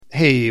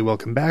Hey,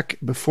 welcome back.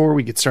 Before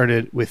we get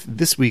started with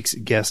this week's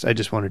guest, I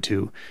just wanted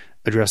to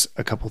address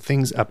a couple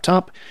things up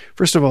top.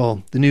 First of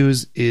all, the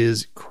news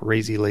is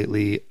crazy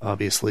lately.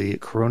 Obviously,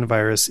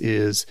 coronavirus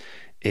is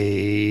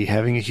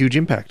having a huge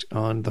impact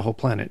on the whole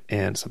planet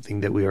and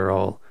something that we are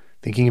all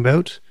thinking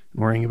about,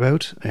 worrying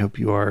about. I hope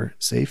you are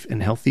safe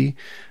and healthy.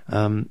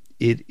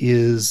 It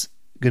is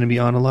going to be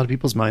on a lot of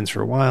people's minds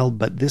for a while,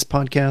 but this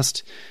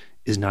podcast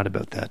is not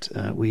about that.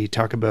 We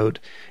talk about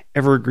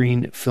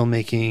evergreen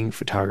filmmaking,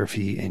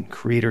 photography, and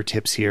creator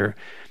tips here.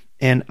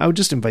 And I would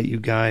just invite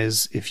you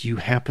guys, if you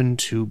happen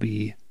to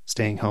be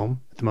staying home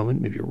at the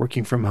moment, maybe you're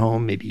working from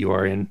home, maybe you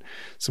are in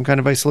some kind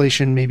of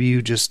isolation, maybe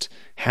you just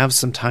have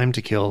some time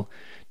to kill,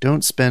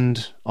 don't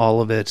spend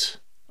all of it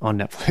on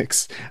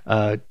Netflix.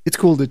 It's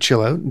cool to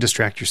chill out and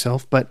distract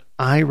yourself, but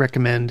I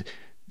recommend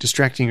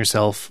distracting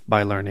yourself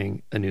by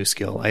learning a new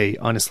skill. I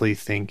honestly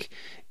think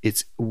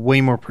it's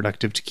way more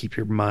productive to keep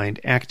your mind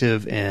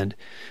active, and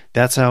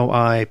that's how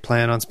I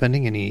plan on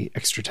spending any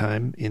extra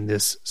time in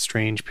this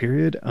strange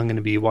period. I'm going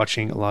to be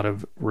watching a lot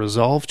of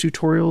Resolve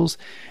tutorials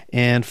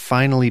and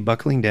finally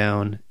buckling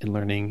down and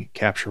learning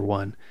Capture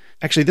One.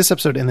 Actually, this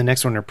episode and the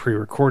next one are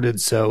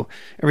pre-recorded, so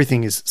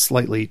everything is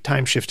slightly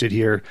time-shifted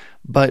here,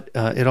 but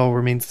it all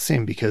remains the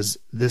same because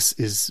this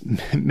is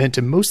meant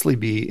to mostly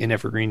be an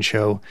evergreen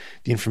show.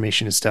 The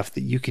information is stuff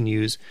that you can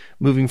use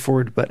moving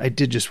forward, but I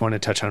did just want to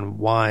touch on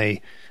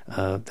why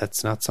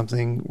that's not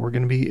something we're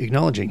going to be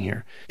acknowledging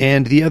here.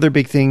 And the other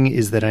big thing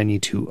is that I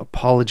need to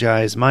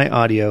apologize. My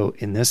audio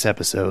in this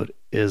episode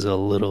is a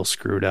little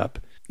screwed up.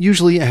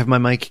 Usually I have my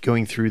mic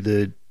going through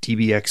the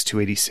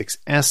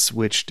DBX286S,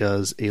 which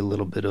does a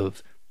little bit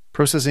of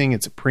processing.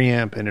 It's a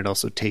preamp, and it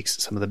also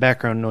takes some of the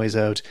background noise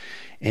out.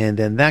 And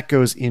then that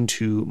goes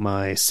into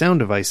my sound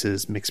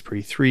devices,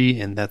 MixPre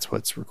 3, and that's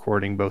what's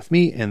recording both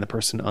me and the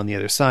person on the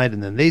other side.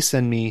 And then they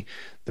send me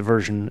the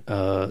version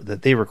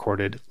that they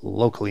recorded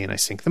locally, and I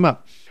sync them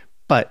up.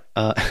 But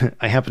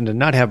I happen to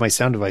not have my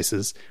sound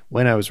devices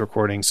when I was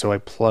recording, so I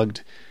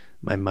plugged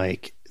my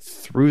mic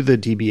through the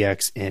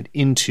DBX and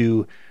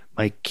into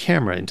my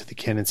camera, into the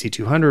Canon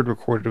C200,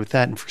 recorded with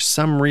that, and for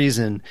some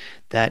reason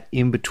that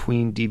in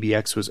between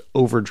DBX was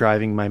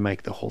overdriving my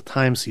mic the whole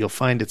time, so you'll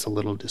find it's a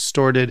little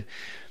distorted,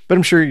 but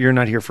I'm sure you're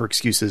not here for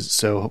excuses,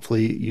 so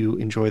hopefully you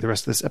enjoy the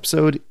rest of this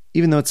episode,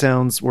 even though it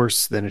sounds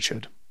worse than it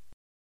should.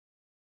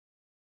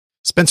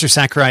 Spenser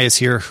Sakurai is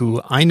here,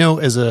 who I know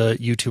as a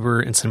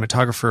YouTuber and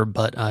cinematographer,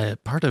 but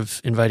part of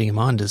inviting him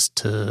on is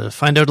to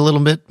find out a little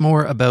bit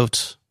more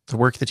about the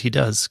work that he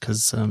does,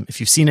 because if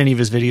you've seen any of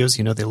his videos,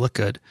 you know they look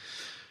good.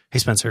 Hey,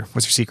 Spenser,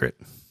 what's your secret?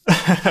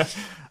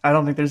 I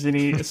don't think there's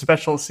any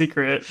special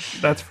secret,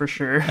 that's for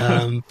sure.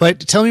 But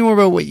tell me more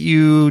about what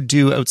you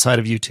do outside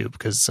of YouTube,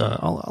 because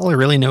all I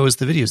really know is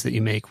the videos that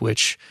you make,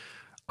 which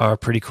are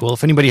pretty cool.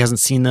 If anybody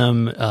hasn't seen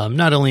them,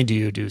 not only do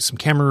you do some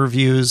camera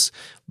reviews,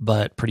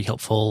 but pretty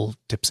helpful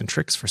tips and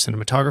tricks for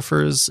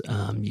cinematographers.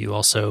 You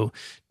also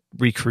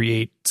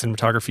recreate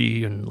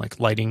cinematography and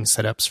like lighting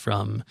setups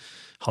from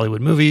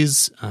Hollywood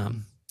movies.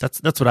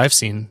 That's what I've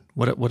seen.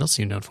 What else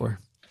are you known for?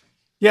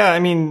 Yeah, I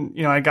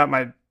mean, I got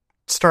my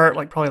start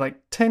probably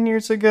 10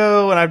 years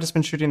ago, and I've just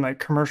been shooting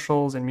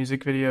commercials and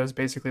music videos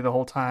basically the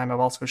whole time.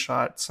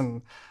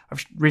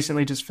 I've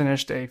recently just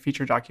finished a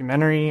feature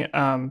documentary.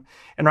 And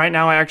right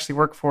now I actually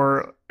work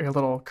for a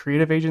little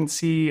creative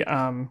agency.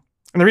 And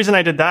the reason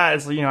I did that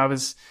is, I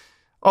was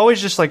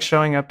always just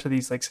showing up to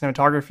these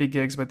cinematography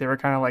gigs, but they were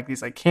kind of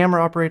these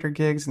camera operator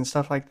gigs and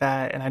stuff like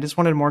that. And I just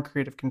wanted more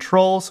creative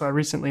control. So I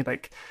recently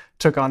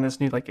took on this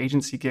new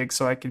agency gig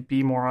so I could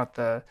be more at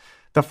the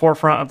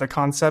forefront of the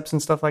concepts and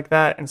stuff like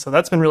that. And so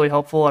that's been really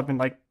helpful. I've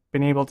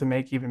been able to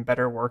make even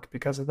better work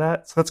because of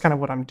that. So that's kind of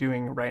what I'm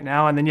doing right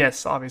now. And then,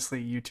 yes,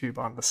 obviously YouTube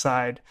on the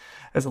side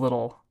as a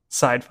little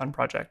side fun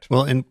project.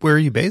 Well, and where are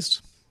you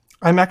based?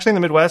 I'm actually in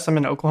the Midwest. I'm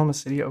in Oklahoma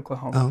City,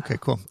 Oklahoma. Oh, okay,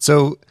 cool.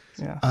 So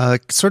yeah.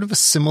 Sort of a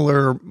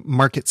similar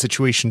market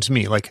situation to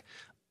me, like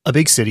a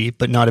big city,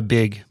 but not a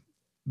big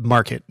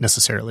market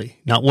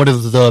necessarily. Not one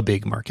of the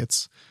big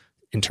markets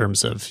in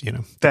terms of,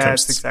 That's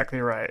tourists.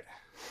 Exactly right.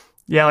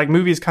 Yeah,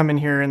 movies come in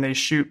here and they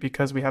shoot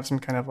because we have some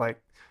kind of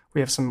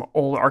we have some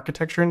old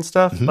architecture and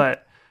stuff. Mm-hmm.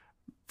 But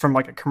from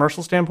a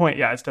commercial standpoint,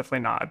 yeah, it's definitely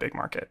not a big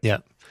market. Yeah.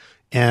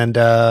 And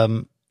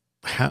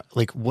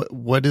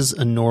what is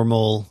a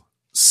normal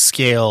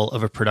scale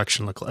of a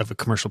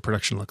commercial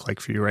production look like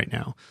for you right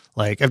now?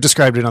 I've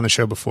described it on the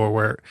show before,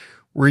 where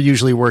we're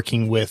usually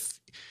working with,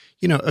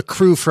 a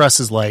crew for us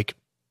is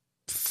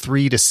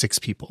 3 to 6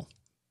 people.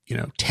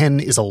 10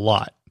 is a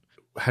lot.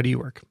 How do you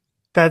work?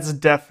 That's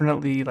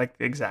definitely the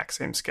exact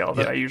same scale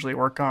that I usually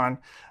work on.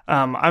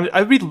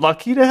 I'd be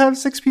lucky to have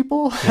 6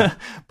 people, but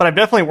I've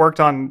definitely worked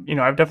on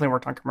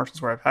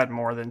commercials where I've had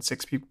more than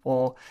 6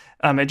 people.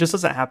 It just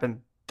doesn't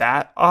happen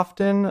that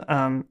often.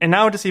 And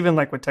now just even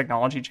with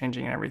technology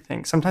changing and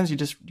everything, sometimes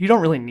you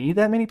don't really need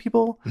that many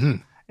people.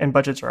 Mm-hmm. And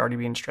budgets are already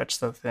being stretched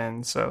so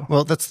thin. So,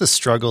 well, that's the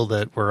struggle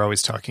that we're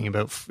always talking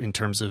about in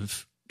terms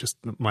of just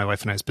my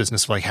wife and I's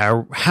business,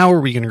 how are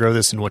we going to grow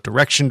this? In what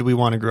direction do we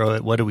want to grow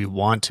it? What do we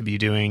want to be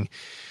doing?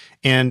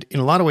 And in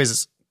a lot of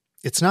ways,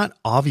 it's not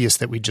obvious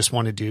that we just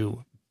want to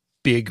do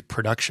big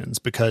productions,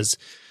 because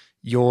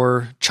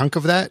your chunk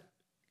of that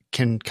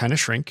can kind of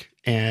shrink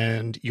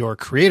and your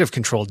creative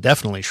control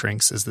definitely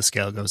shrinks as the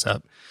scale goes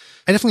up.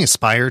 I definitely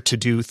aspire to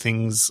do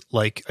things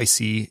like I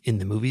see in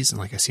the movies and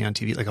like I see on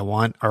TV. Like I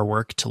want our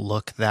work to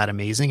look that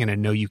amazing, and I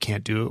know you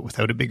can't do it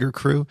without a bigger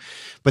crew,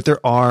 but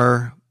there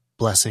are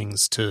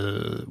blessings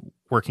to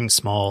working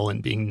small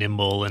and being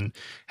nimble and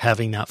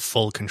having that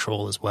full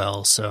control as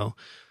well. So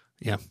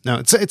yeah, no,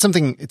 it's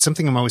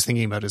something I'm always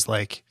thinking about, is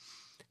like,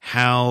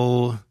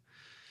 how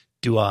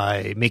do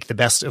I make the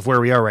best of where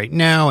we are right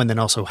now? And then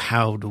also,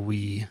 how do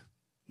we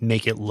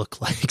make it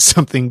look like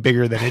something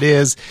bigger than it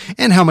is?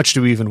 And how much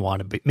do we even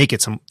want to make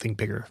it something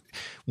bigger?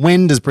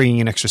 When does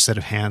bringing an extra set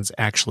of hands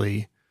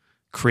actually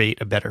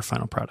create a better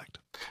final product?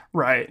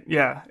 Right.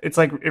 Yeah. It's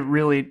like, it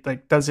really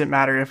like doesn't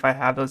matter if I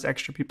have those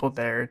extra people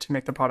there to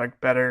make the product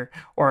better,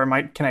 or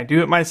can I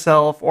do it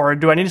myself, or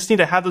do I just need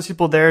to have those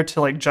people there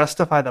to like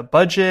justify the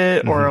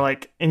budget, or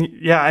like, and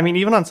yeah, I mean,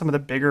 even on some of the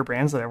bigger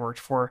brands that I worked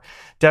for,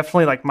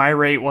 definitely like my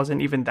rate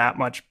wasn't even that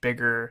much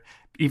bigger,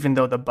 even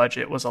though the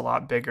budget was a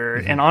lot bigger.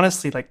 And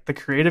honestly, like the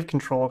creative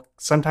control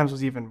sometimes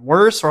was even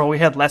worse, or we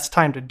had less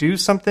time to do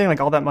something.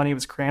 Like all that money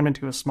was crammed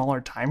into a smaller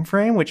time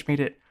frame, which made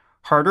it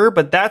harder.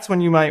 But that's when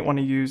you might want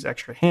to use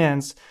extra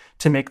hands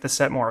to make the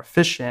set more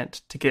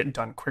efficient, to get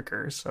done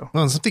quicker. So,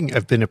 well, something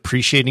I've been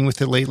appreciating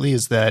with it lately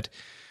is that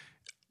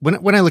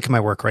when I look at my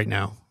work right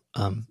now,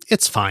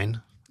 it's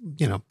fine,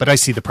 but I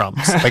see the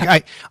problems.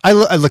 Like I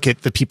look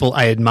at the people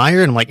I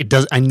admire, and I'm like,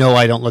 I know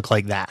I don't look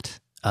like that.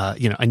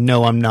 I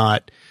know I'm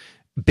not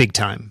big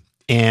time.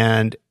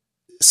 And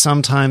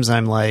sometimes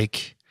I'm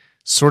like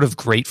sort of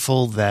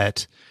grateful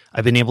that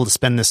I've been able to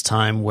spend this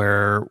time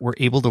where we're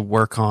able to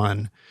work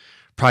on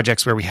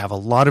projects where we have a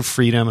lot of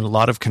freedom and a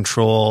lot of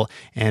control,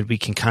 and we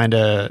can kind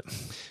of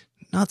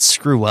not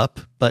screw up,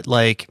 but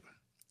like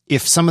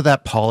if some of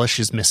that polish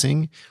is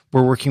missing,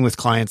 we're working with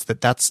clients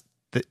that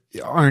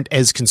aren't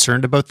as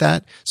concerned about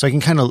that. So I can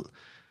kind of,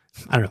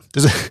 I don't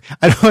know.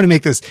 I don't want to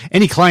make this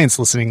any clients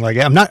listening. Like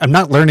I'm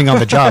not learning on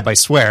the job, I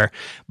swear,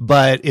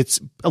 but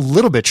it's a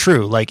little bit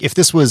true. Like if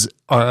this was,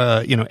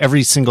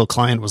 every single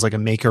client was like a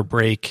make or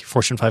break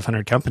Fortune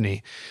 500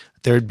 company,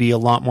 there'd be a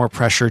lot more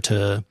pressure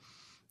to,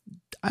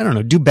 I don't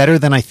know, do better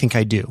than I think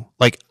I do.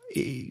 Like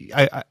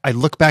I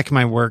look back at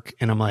my work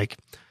and I'm like,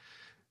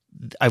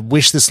 I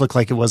wish this looked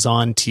like it was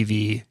on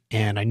TV,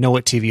 and I know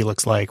what TV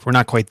looks like. We're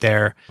not quite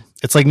there.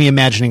 It's like me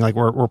imagining like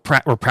we're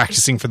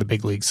practicing for the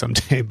big leagues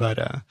someday, but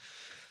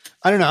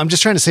I don't know. I'm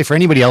just trying to say, for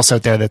anybody else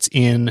out there that's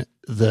in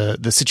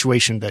the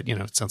situation that,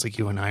 it sounds like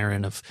you and I are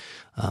in, of,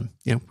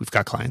 we've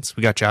got clients,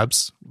 we got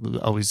jobs, we're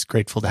always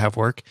grateful to have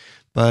work,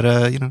 but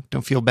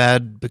don't feel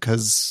bad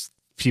because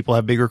people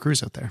have bigger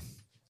crews out there.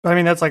 I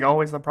mean, that's like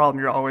always the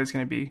problem. You're always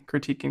going to be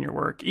critiquing your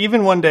work.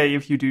 Even one day,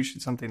 if you do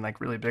shoot something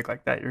like really big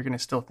like that, you're going to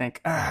still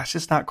think, it's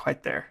just not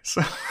quite there.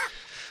 So,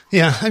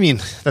 yeah, I mean,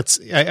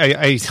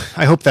 I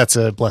hope that's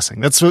a blessing.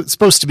 That's what it's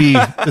supposed to be.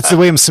 That's the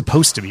way I'm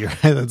supposed to be, right?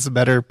 That's a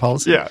better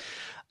policy. Yeah.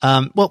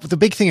 Well, the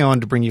big thing I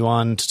wanted to bring you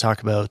on to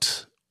talk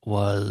about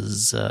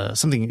was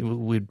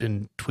something we'd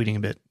been tweeting a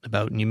bit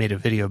about, and you made a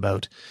video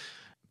about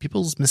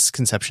people's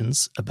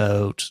misconceptions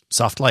about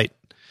soft light.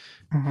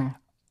 Mm-hmm.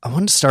 I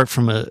wanted to start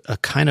from a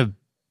kind of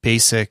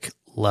basic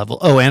level.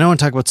 Oh, and I want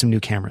to talk about some new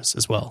cameras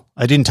as well.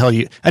 I didn't tell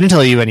you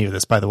any of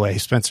this, by the way.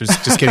 Spencer's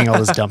just getting all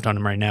this dumped on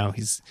him right now.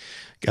 He's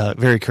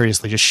very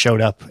curiously just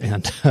showed up,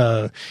 and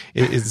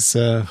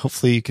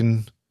hopefully you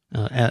can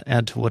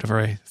add to whatever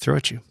I throw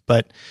at you.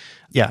 But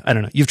yeah, I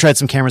don't know. You've tried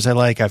some cameras I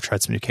like. I've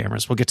tried some new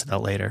cameras. We'll get to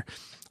that later.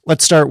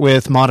 Let's start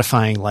with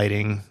modifying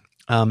lighting.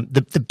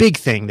 The big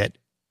thing that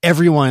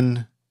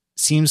everyone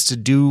seems to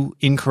do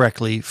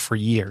incorrectly for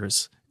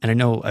years, and I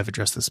know I've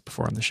addressed this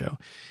before on the show,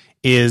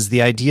 is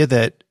the idea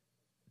that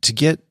to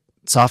get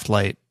soft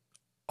light,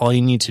 all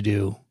you need to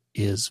do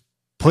is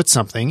put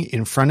something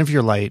in front of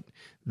your light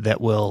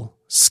that will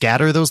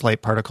scatter those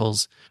light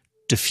particles,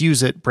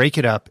 diffuse it, break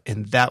it up,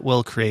 and that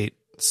will create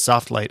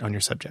soft light on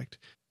your subject.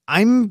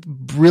 I'm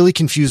really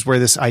confused where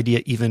this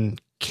idea even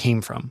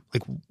came from.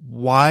 Like,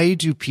 why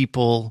do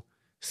people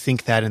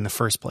think that in the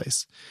first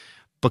place?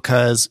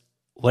 Because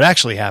what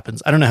actually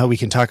happens, I don't know how we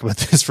can talk about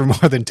this for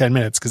more than 10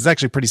 minutes, because it's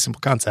actually a pretty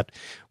simple concept.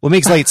 What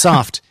makes light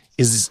soft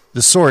is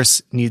the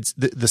source needs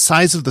the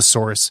size of the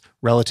source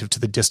relative to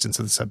the distance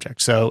of the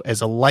subject. So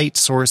as a light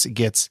source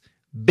gets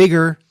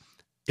bigger,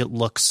 it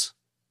looks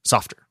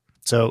softer.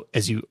 So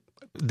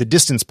the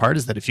distance part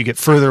is that if you get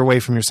further away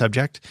from your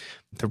subject,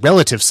 the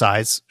relative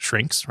size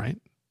shrinks, right?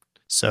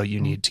 So you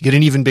need to get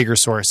an even bigger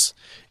source,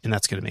 and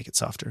that's going to make it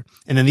softer.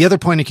 And then the other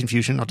point of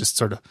confusion, I'll just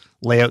sort of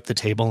lay out the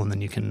table, and then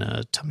you can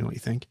tell me what you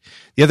think.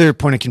 The other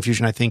point of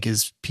confusion, I think,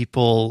 is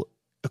people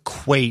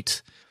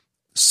equate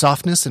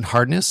softness and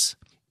hardness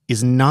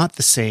is not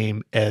the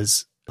same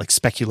as like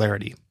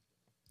specularity,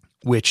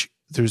 which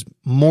there's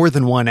more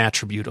than one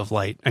attribute of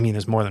light. I mean,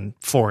 there's more than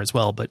 4 as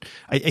well, but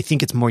I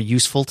think it's more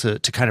useful to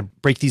kind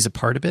of break these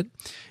apart a bit.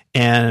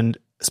 And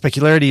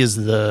specularity is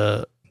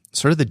the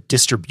sort of the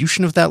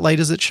distribution of that light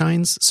as it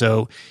shines.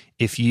 So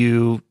if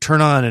you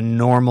turn on a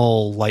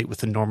normal light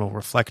with a normal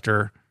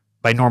reflector,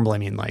 by normal I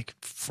mean like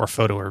for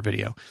photo or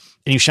video,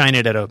 and you shine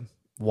it at a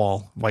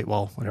wall, white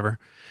wall, whatever,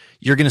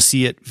 you're going to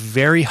see it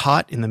very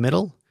hot in the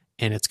middle,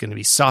 and it's going to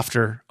be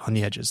softer on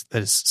the edges.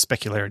 That is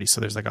specularity. So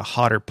there's like a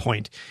hotter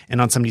point. And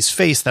on somebody's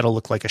face, that'll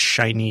look like a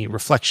shiny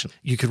reflection.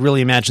 You could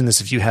really imagine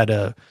this if you had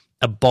a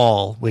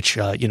ball, which,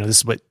 this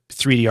is what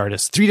 3D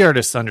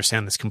artists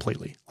understand this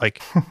completely.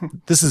 Like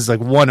this is like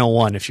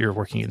 101 if you're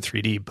working in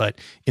 3D, but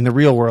in the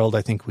real world,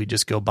 I think we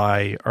just go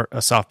buy a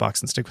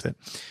softbox and stick with it.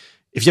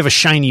 If you have a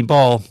shiny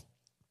ball,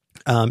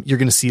 you're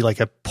going to see like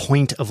a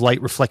point of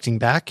light reflecting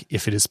back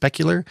if it is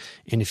specular.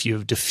 And if you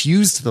have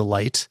diffused the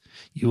light,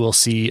 you will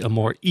see a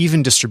more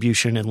even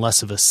distribution and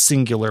less of a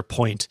singular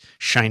point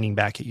shining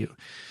back at you.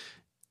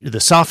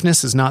 The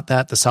softness is not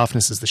that. The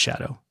softness is the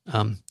shadow.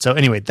 So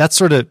anyway, that's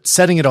sort of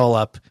setting it all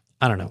up.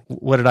 I don't know.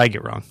 What did I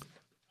get wrong?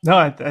 No,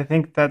 I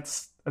think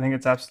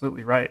it's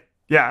absolutely right.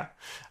 Yeah.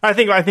 I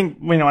think,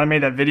 when I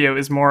made that video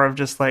is more of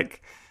just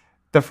like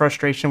the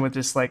frustration with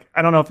just like,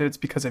 I don't know if it's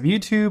because of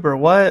YouTube or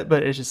what,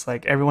 but it's just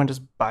like everyone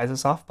just buys a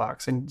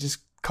softbox and just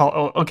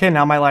okay,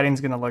 now my lighting's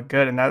going to look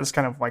good. And that was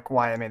kind of like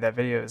why I made that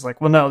video is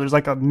like, well, no, there's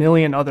like a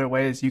million other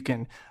ways you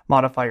can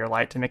modify your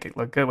light to make it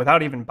look good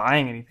without even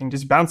buying anything.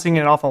 Just bouncing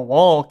it off a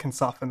wall can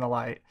soften the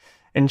light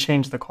and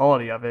change the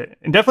quality of it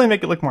and definitely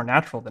make it look more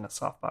natural than a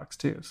softbox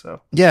too.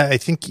 So yeah, I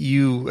think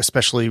you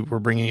especially were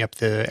bringing up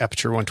the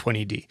Aperture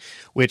 120D,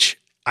 which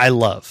I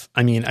love.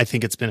 I mean, I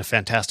think it's been a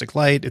fantastic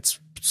light. It's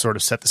sort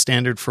of set the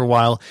standard for a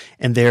while.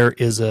 And there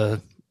is a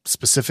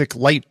specific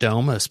light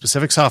dome, a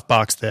specific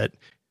softbox that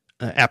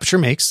Aperture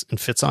makes and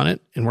fits on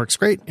it and works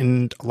great.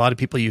 And a lot of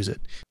people use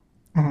it.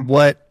 Mm-hmm.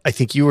 What I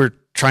think you were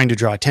trying to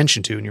draw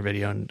attention to in your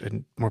video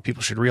and more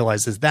people should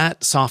realize is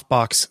that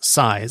softbox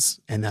size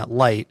and that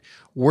light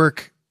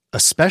work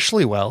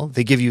especially well.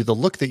 They give you the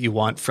look that you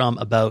want from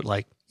about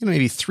like,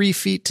 maybe 3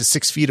 feet to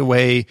 6 feet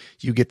away.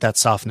 You get that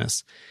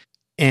softness.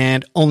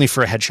 And only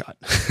for a headshot.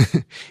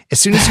 As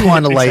soon as you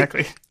want to light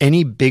exactly.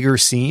 any bigger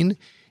scene,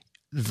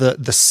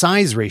 the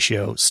size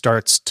ratio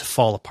starts to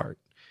fall apart.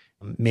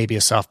 Maybe a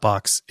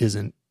softbox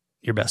isn't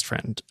your best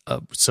friend.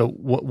 So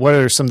what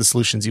are some of the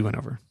solutions you went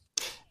over?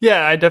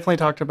 Yeah, I definitely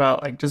talked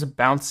about like just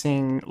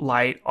bouncing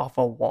light off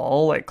a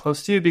wall like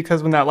close to you,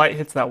 because when that light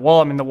hits that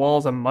wall, I mean, the wall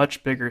is a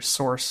much bigger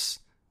source.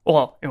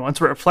 Well, once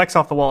it reflects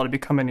off the wall to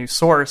become a new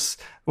source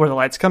where the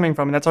light's coming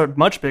from, and that's a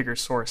much bigger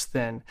source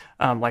than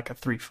like a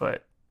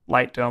 3-foot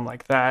light dome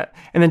like that.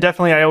 And then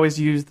definitely I always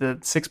use the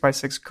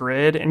 6x6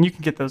 grid, and you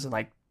can get those in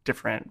like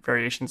different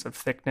variations of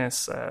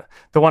thickness.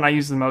 The one I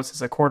use the most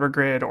is a quarter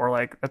grid, or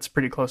like that's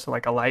pretty close to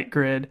like a light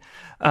grid.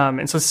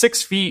 And so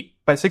 6 feet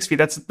by 6 feet,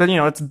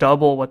 that's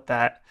double what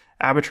that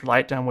Aperture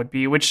light dome would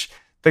be, which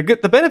the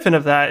benefit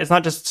of that is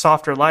not just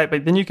softer light,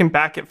 but then you can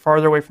back it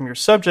farther away from your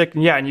subject.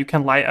 And you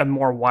can light a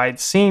more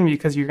wide scene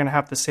because you're going to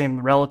have the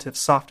same relative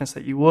softness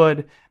that you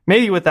would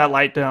maybe with that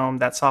light dome,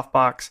 that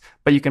softbox,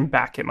 but you can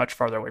back it much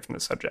farther away from the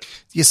subject.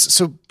 Yes.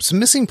 So some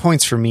missing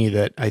points for me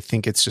that I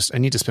think I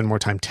need to spend more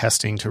time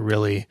testing to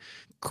really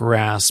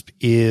grasp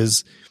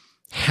is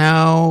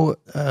how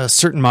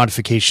certain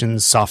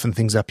modifications soften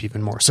things up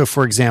even more. So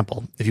for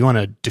example, if you want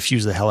to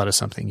diffuse the hell out of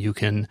something, you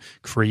can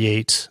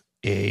create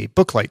a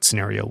booklight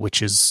scenario,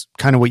 which is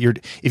kind of what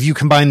if you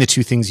combine the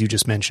two things you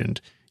just mentioned,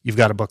 you've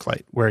got a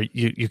booklight where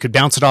you could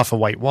bounce it off a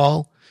white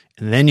wall,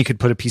 and then you could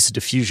put a piece of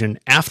diffusion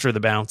after the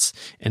bounce,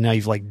 and now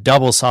you've like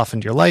double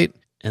softened your light,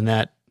 and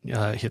that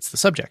hits the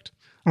subject.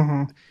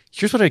 Mm-hmm.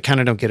 Here's what I kind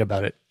of don't get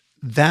about it.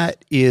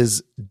 That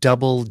is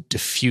double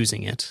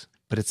diffusing it,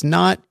 but it's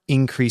not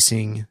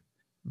increasing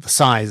the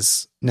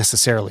size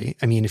necessarily.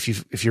 I mean,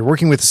 if you're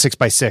working with a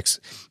 6x6,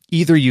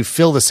 either you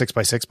fill the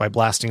 6x6 by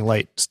blasting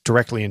light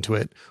directly into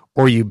it,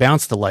 or you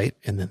bounce the light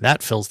and then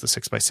that fills the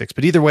 6x6.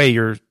 But either way,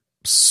 your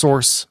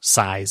source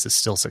size is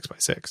still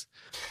 6x6.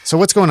 So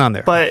what's going on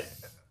there? But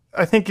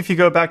I think if you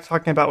go back to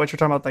talking about what you're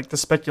talking about, like the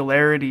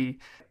specularity,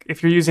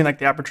 if you're using like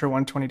the Aperture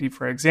 120D,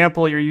 for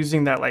example, you're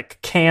using that like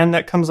can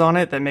that comes on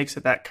it that makes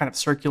it that kind of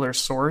circular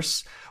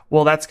source.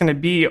 Well, that's going to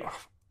be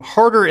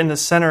harder in the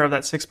center of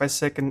that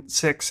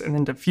 6x6 and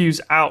then diffuse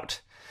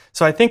out.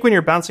 So I think when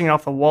you're bouncing it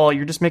off the wall,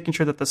 you're just making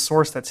sure that the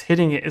source that's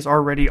hitting it is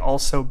already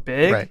also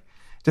big. Right.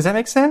 Does that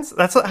make sense?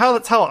 That's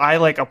how I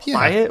like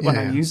apply it when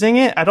I'm using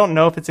it. I don't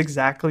know if it's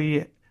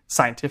exactly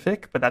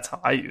scientific, but that's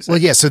how I use it.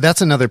 Well, yeah. So that's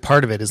another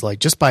part of it is like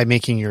just by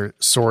making your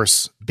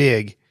source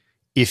big,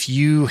 if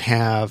you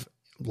have,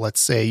 let's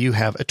say you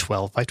have a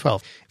 12 by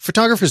 12.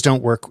 Photographers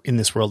don't work in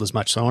this world as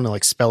much. So I want to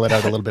like spell it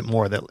out a little bit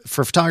more that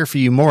for photography,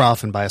 you more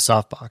often buy a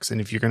softbox.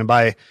 And if you're going to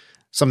buy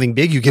something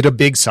big, you get a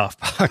big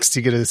softbox.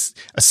 You get a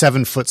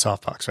 7-foot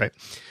softbox, right?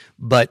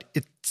 But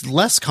it's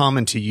less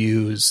common to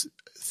use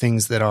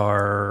things that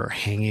are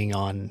hanging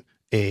on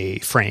a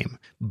frame.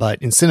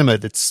 But in cinema,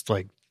 that's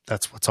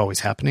what's always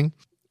happening.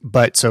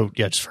 But so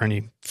yeah, just for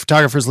any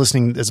photographers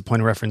listening as a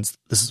point of reference,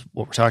 this is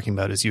what we're talking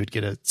about is you would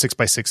get a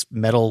 6x6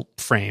 metal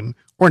frame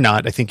or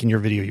not. I think in your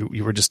video,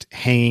 you were just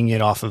hanging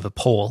it off of a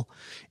pole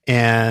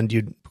and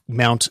you'd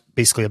mount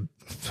basically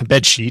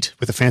bed sheet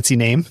with a fancy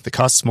name that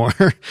costs more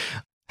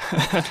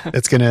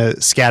that's going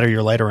to scatter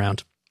your light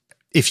around.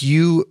 If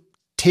you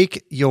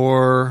take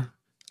your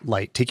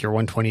light, take your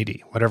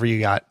 120D, whatever you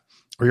got,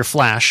 or your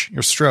flash,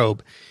 your strobe,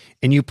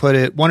 and you put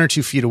it 1 or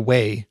 2 feet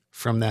away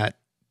from that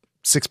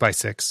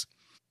 6x6,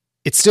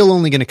 it's still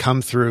only going to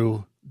come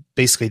through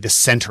basically the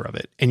center of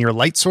it. And your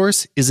light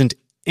source isn't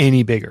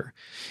any bigger.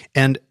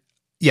 And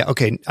yeah,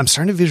 okay, I'm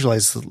starting to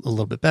visualize a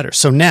little bit better.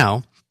 So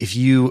now if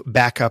you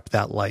back up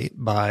that light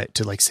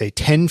to like say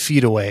 10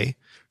 feet away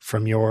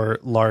from your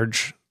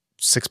large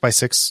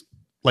 6x6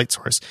 light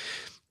source,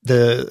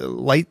 the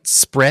light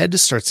spread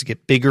starts to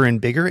get bigger and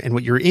bigger. And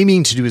what you're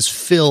aiming to do is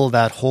fill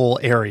that whole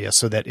area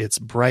so that it's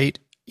bright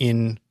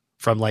in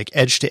from like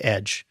edge to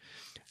edge.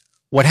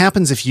 What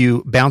happens if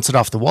you bounce it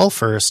off the wall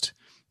first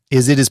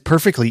is it is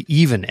perfectly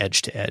even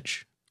edge to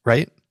edge,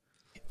 right?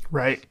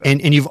 Right.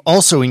 And you've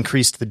also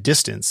increased the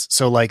distance.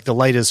 So like the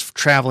light is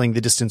traveling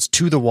the distance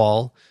to the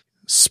wall,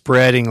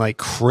 spreading like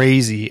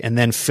crazy, and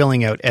then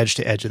filling out edge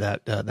to edge of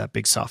that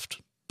big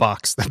soft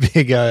box, that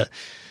big,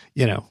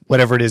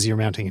 whatever it is you're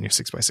mounting in your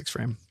 6x6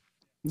 frame.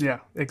 Yeah,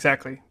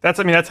 exactly. That's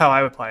how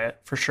I would apply it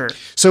for sure.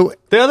 So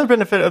the other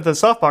benefit of the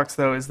softbox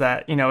though is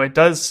that, it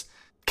does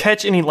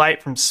catch any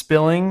light from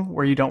spilling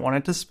where you don't want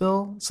it to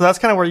spill. So that's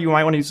kind of where you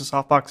might want to use the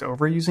softbox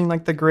over using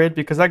like the grid,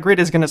 because that grid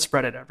is going to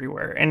spread it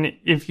everywhere. And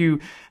if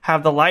you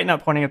have the light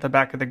not pointing at the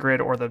back of the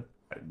grid or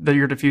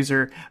your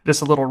diffuser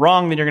just a little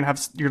wrong, then you're going to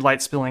have your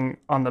light spilling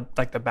on the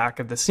back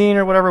of the scene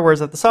or whatever,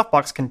 whereas that the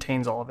softbox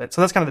contains all of it. So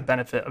that's kind of the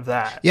benefit of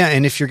that. Yeah,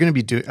 and if you're going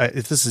to be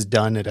if this is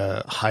done at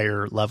a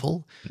higher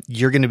level,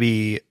 you're going to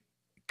be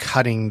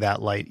cutting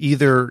that light.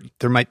 Either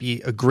there might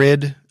be a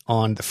grid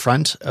on the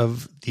front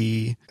of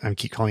I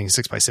keep calling it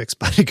 6x6,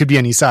 but it could be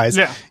any size.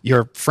 Yeah.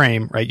 Your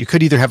frame, right? You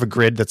could either have a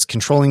grid that's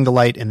controlling the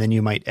light, and then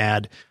you might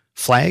add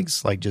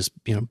flags, like just,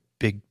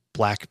 big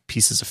black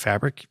pieces of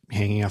fabric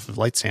hanging off of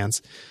light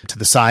stands to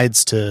the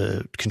sides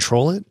to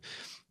control it.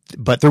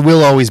 But there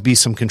will always be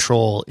some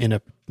control in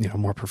a,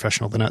 more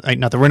professional than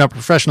not that we're not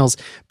professionals,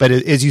 but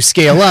as you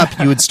scale up,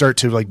 you would start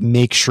to like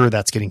make sure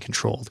that's getting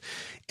controlled.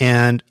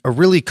 And a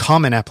really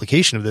common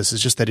application of this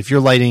is just that if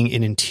you're lighting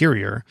an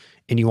interior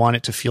and you want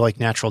it to feel like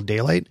natural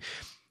daylight,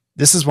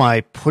 this is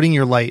why putting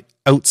your light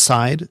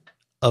outside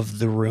of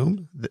the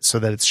room so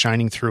that it's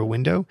shining through a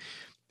window,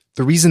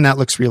 the reason that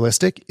looks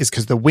realistic is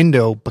because the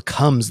window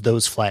becomes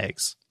those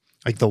flags.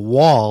 Like the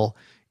wall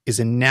is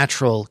a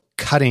natural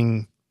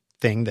cutting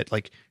thing that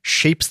like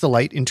shapes the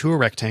light into a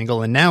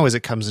rectangle. And now as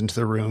it comes into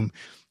the room,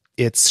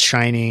 it's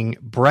shining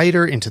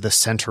brighter into the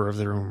center of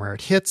the room where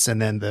it hits.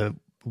 And then the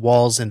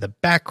walls in the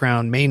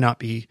background may not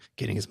be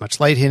getting as much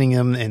light hitting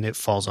them, and it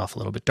falls off a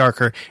little bit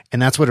darker.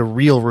 And that's what a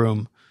real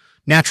room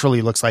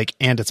naturally looks like.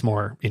 And it's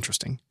more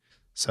interesting.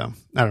 So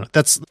I don't know.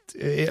 That's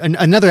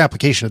another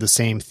application of the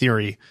same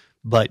theory,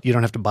 but you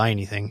don't have to buy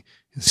anything.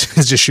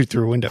 It's just shoot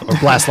through a window or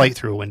blast light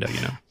through a window,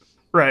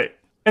 Right.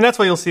 And that's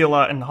what you'll see a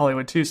lot in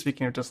Hollywood too.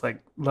 Speaking of just like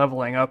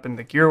leveling up in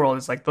the gear world,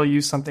 is like they'll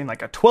use something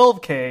like a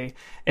 12K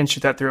and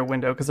shoot that through a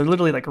window because they're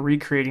literally like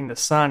recreating the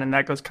sun. And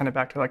that goes kind of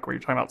back to like where you're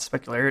talking about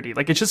specularity.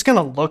 Like it's just going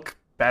to look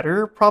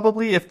better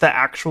probably if the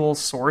actual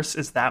source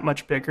is that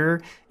much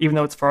bigger, even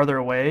though it's farther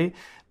away,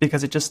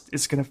 because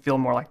it's going to feel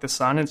more like the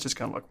sun. It's just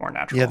going to look more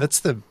natural. Yeah,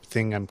 that's the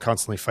thing I'm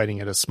constantly fighting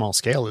at a small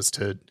scale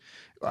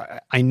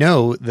I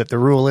know that the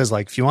rule is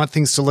like, if you want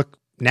things to look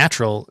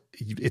natural,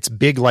 it's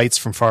big lights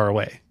from far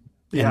away.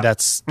 Yeah. And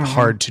that's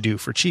hard to do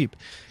for cheap.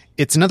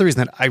 It's another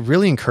reason that I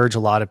really encourage a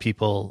lot of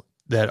people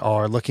that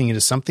are looking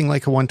into something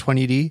like a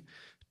 120D,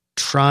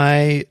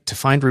 try to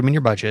find room in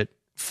your budget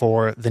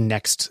for the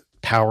next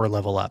power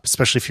level up,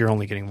 especially if you're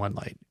only getting one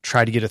light.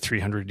 Try to get a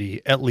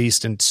 300D at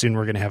least, and soon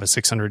we're going to have a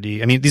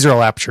 600D. I mean, these are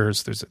all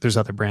apertures. There's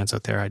other brands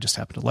out there. I just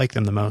happen to like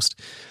them the most.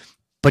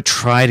 But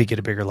try to get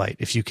a bigger light.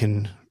 If you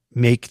can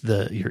make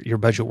your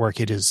budget work,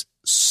 it is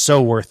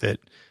so worth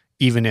it.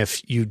 Even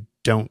if you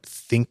don't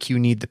think you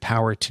need the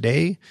power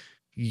today,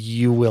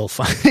 you'll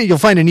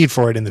find a need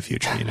for it in the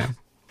future,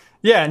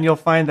 Yeah, and you'll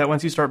find that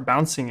once you start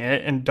bouncing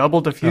it and double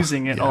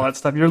diffusing it, all that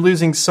stuff, you're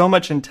losing so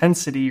much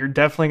intensity. You're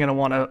definitely going to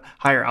want a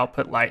higher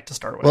output light to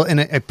start with. Well,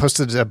 and I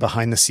posted a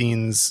behind the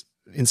scenes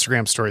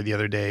Instagram story the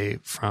other day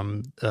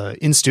from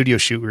in studio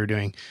shoot we were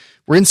doing.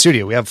 We're in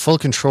studio. We have full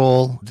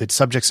control. The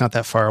subject's not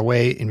that far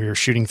away, and we were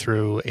shooting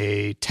through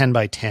a 10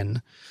 by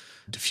 10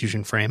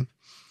 diffusion frame.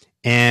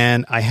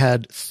 And I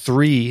had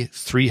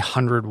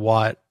 300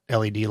 watt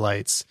LED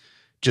lights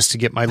just to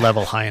get my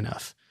level high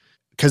enough.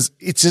 Because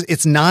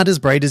it's not as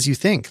bright as you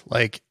think.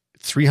 Like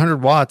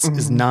 300 watts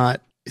is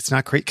not, it's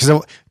not great.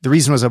 Because the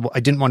reason was I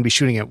didn't want to be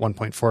shooting at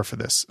 1.4 for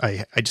this.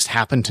 I just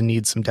happened to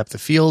need some depth of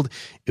field.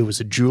 It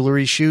was a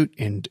jewelry shoot,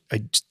 and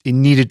it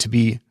needed to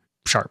be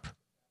sharp.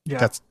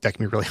 Yeah. That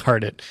can be really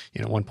hard at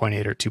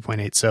 1.8 or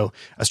 2.8. So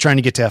I was trying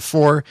to get to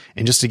f4,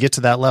 and just to get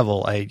to that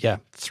level,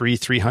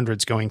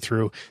 300s going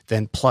through.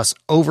 Then plus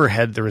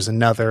overhead, there was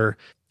another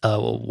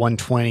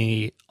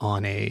 120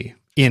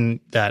 in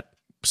that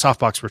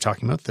softbox we're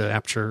talking about, the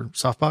aperture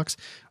softbox,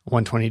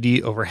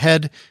 120D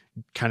overhead,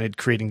 kind of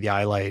creating the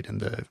eye light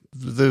and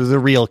the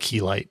real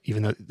key light,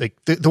 even though like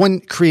the one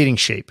creating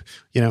shape,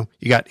 you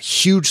got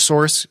huge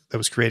source that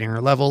was creating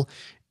our level.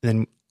 And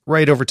then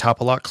right over top,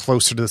 a lot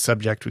closer to the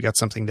subject, we got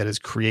something that is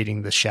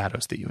creating the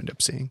shadows that you end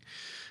up seeing.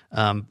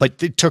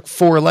 But it took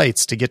 4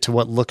 lights to get to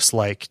what looks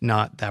like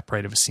not that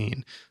bright of a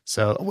scene.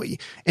 So,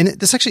 and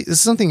this is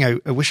something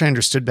I wish I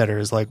understood better,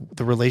 is like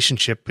the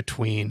relationship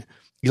between,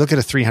 you look at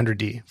a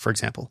 300D, for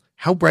example,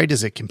 how bright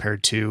is it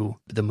compared to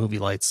the movie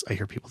lights I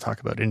hear people talk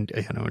about in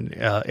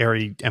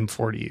Arri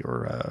M40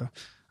 or,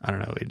 I don't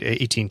know,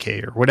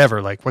 18K or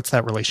whatever, like what's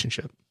that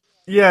relationship?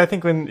 Yeah, I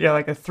think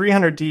like a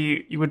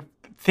 300D, you would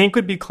think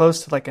would be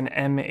close to like an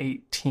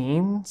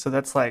M18. So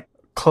that's like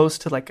close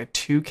to like a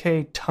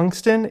 2K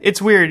tungsten.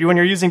 It's weird when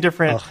you're using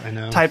different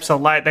types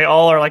of light. They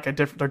all are like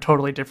they're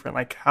totally different,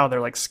 like how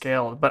they're like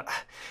scaled. But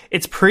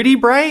it's pretty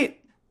bright,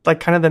 like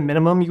kind of the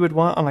minimum you would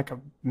want on like a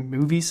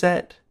movie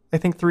set. I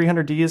think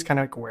 300D is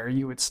kind of like where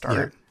you would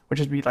start, which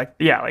would be like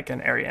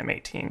an Arri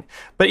M18.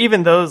 But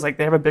even those, like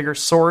they have a bigger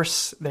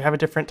source. They have a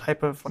different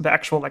type of, the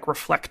actual like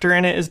reflector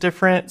in it is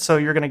different. So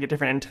you're going to get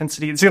different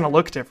intensity. It's going to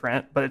look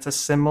different, but it's a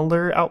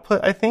similar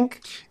output, I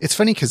think. It's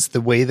funny because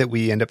the way that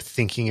we end up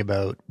thinking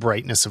about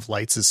brightness of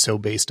lights is so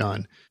based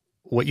on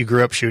what you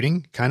grew up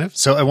shooting, kind of.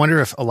 So I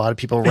wonder if a lot of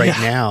people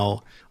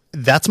now,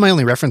 that's my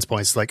only reference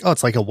point. It's like, oh,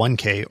 it's like a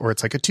 1K or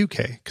it's like a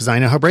 2K because I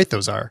know how bright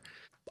those are.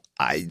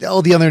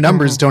 All the other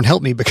numbers don't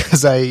help me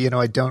because I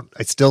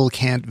still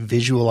can't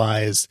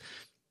visualize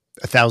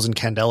 1,000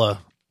 candela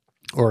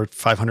or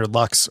 500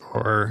 lux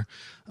or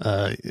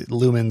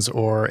lumens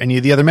or any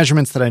of the other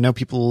measurements that I know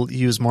people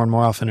use more and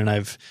more often. And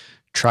I've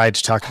tried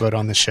to talk about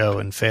on the show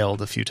and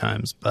failed a few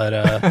times, but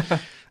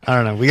I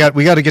don't know. We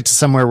got to get to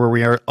somewhere where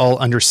we all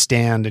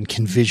understand and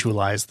can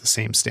visualize the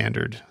same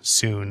standard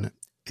soon.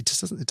 It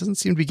doesn't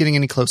seem to be getting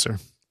any closer.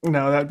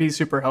 No, that'd be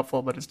super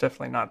helpful, but it's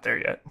definitely not there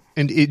yet.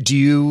 And do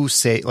you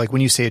say, like when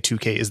you say a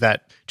 2K, is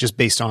that just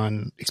based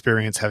on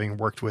experience having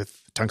worked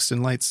with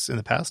tungsten lights in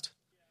the past?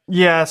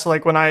 Yeah, so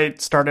like when I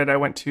started, I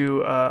went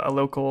to a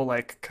local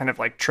like kind of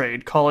like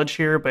trade college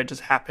here, but it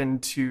just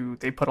happened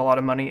they put a lot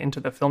of money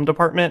into the film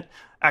department.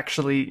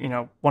 Actually,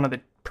 one of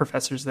the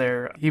professors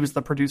there, he was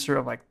the producer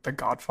of like The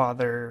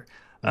Godfather,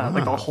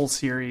 like the whole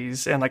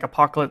series, and like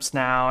Apocalypse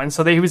Now. And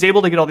so he was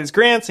able to get all these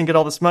grants and get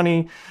all this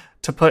money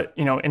to put,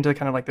 into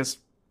kind of like this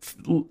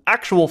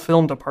actual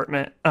film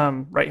department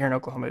right here in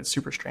Oklahoma. It's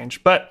super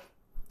strange, but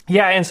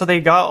yeah. And so they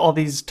got all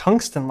these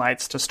tungsten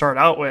lights to start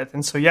out with,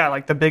 and so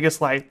like the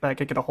biggest light that I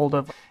could get a hold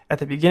of at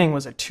the beginning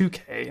was a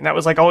 2K, and that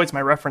was like always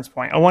my reference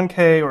point, a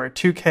 1K or a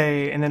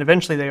 2K, and then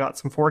eventually they got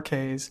some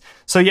 4Ks.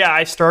 So yeah,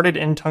 I started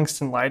in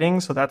tungsten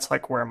lighting, so that's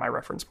like where my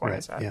reference point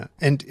is at. Yeah,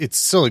 and it's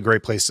still a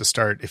great place to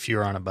start if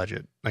you're on a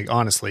budget. Like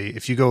honestly,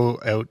 if you go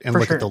out and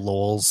look at the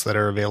LOLs that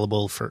are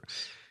available for,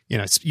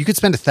 you could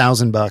spend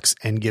 $1,000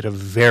 and get a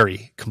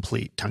very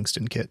complete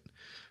tungsten kit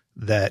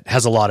that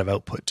has a lot of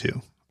output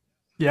too.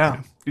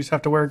 Yeah. You just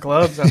have to wear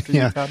gloves after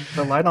you've had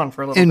the light on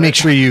for a little bit. And make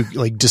sure you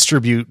like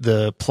distribute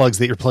the plugs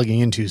that you're plugging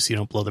into so you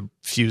don't blow the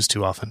fuse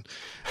too often.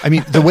 I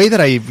mean, the way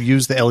that I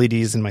use the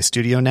LEDs in my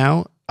studio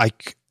now, I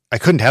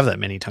couldn't have that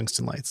many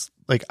tungsten lights.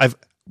 Like I've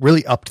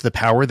really upped the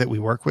power that we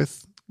work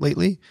with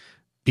lately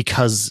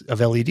because of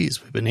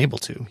LEDs. We've been able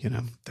to,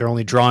 they're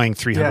only drawing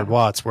 300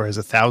 watts, whereas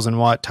 1,000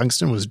 watt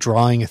tungsten was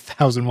drawing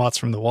 1,000 watts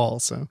from the wall.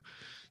 So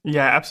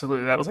yeah,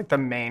 absolutely. That was like the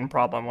main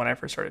problem when I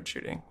first started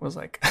shooting, was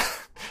like,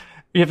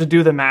 you have to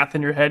do the math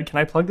in your head. Can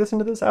I plug this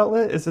into this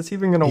outlet? Is this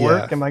even going to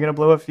work? Am I going to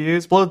blow a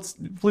fuse?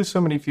 Blew so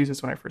many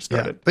fuses when I first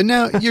started. Yeah. But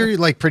now you're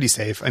like pretty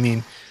safe. I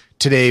mean,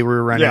 today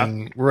we're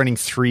running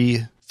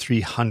 3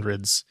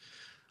 300s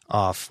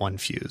off one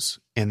fuse.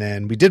 And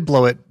then we did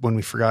blow it when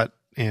we forgot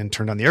and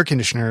turned on the air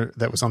conditioner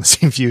that was on the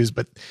same fuse,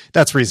 but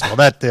that's reasonable.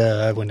 That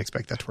I wouldn't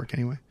expect that to work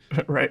anyway.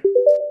 Right.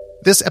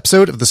 This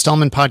episode of the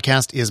Stallman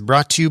Podcast is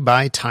brought to you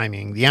by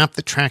Timing, the app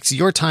that tracks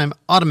your time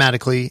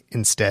automatically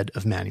instead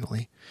of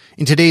manually.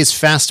 In today's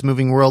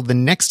fast-moving world, the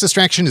next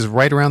distraction is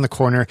right around the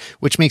corner,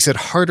 which makes it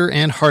harder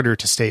and harder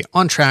to stay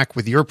on track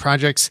with your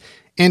projects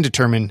and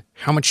determine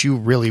how much you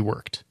really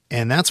worked.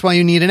 And that's why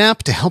you need an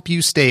app to help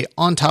you stay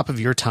on top of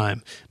your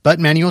time. But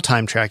manual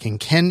time tracking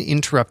can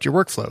interrupt your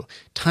workflow.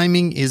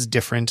 Timing is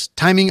different.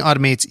 Timing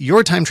automates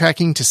your time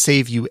tracking to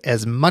save you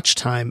as much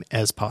time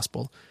as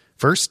possible.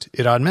 First,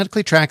 it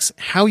automatically tracks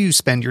how you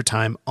spend your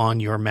time on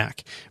your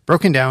Mac,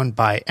 broken down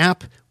by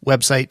app,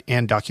 website,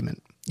 and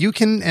document. You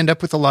can end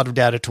up with a lot of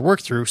data to work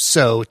through,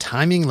 so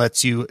Timing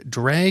lets you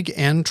drag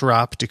and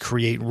drop to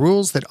create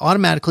rules that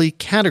automatically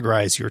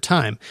categorize your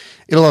time.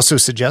 It'll also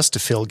suggest to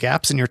fill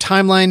gaps in your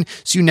timeline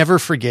so you never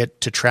forget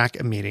to track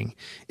a meeting.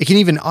 It can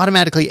even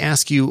automatically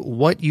ask you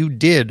what you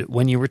did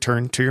when you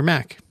return to your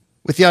Mac.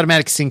 With the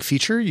automatic sync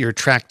feature, your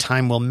track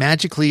time will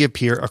magically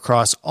appear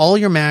across all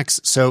your Macs,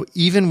 so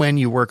even when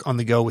you work on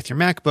the go with your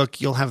MacBook,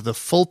 you'll have the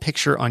full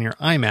picture on your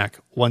iMac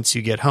once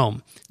you get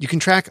home. You can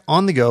track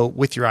on the go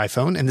with your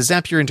iPhone, and the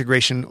Zapier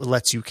integration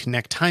lets you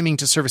connect Timing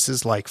to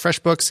services like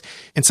FreshBooks.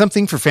 And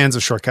something for fans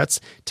of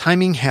shortcuts,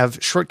 Timing have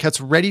shortcuts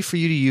ready for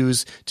you to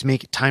use to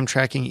make time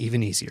tracking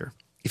even easier.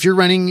 if you're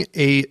running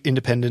a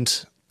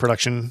independent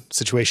production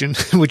situation,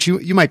 which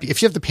you might be,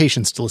 if you have the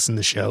patience to listen to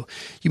the show,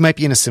 you might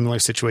be in a similar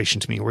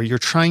situation to me where you're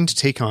trying to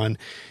take on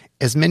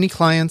as many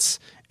clients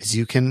as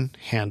you can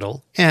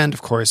handle. And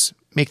of course,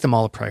 make them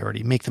all a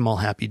priority, make them all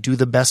happy, do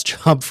the best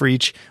job for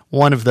each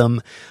one of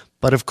them.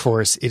 But of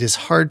course, it is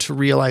hard to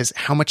realize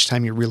how much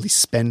time you're really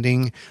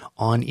spending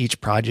on each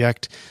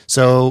project.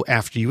 So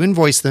after you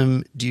invoice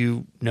them, do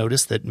you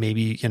notice that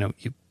maybe,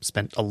 you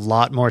spent a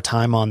lot more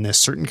time on this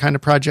certain kind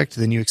of project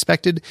than you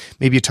expected?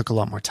 Maybe you took a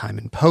lot more time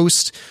in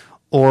post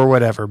or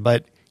whatever,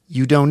 but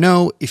you don't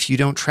know if you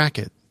don't track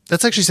it.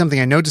 That's actually something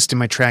I noticed in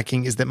my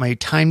tracking, is that my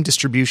time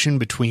distribution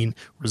between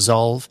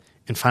Resolve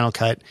and Final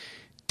Cut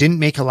didn't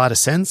make a lot of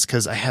sense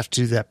because I have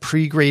to do that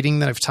pre-grading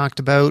that I've talked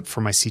about for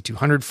my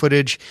C200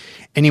 footage.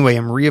 Anyway,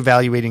 I'm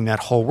reevaluating that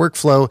whole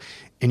workflow,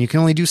 and you can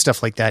only do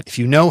stuff like that if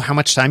you know how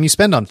much time you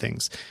spend on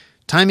things.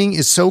 Timing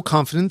is so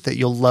confident that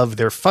you'll love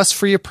their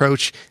fuss-free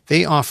approach.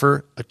 They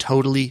offer a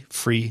totally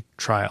free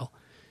trial.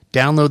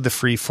 Download the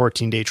free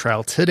 14-day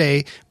trial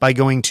today by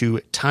going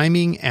to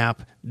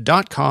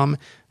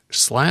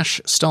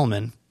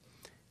timingapp.com/Stallman.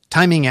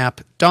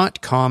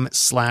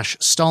 timingapp.com/Stallman,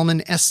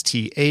 Stalman,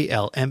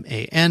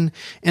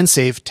 and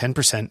save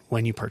 10%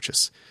 when you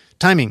purchase.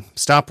 Timing.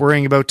 Stop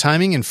worrying about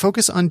timing and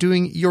focus on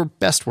doing your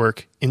best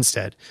work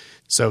instead.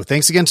 So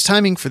thanks again to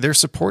Timing for their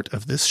support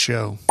of this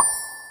show.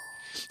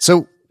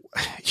 So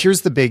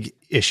here's the big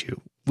issue.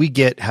 We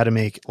get how to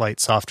make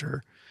light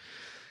softer.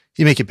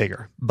 You make it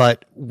bigger,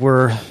 but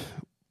we're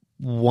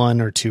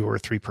 1 or 2 or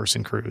 3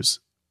 person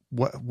crews.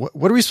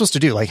 What are we supposed to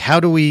do? Like, how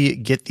do we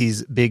get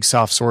these big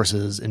soft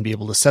sources and be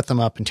able to set them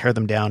up and tear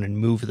them down and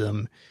move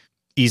them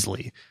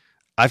easily?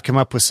 I've come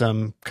up with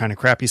some kind of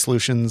crappy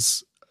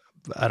solutions.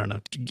 I don't know.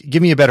 Give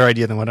me a better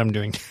idea than what I'm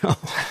doing now.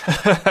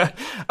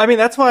 I mean,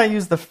 that's why I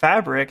use the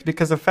fabric,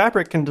 because the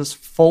fabric can just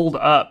fold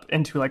up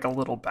into like a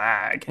little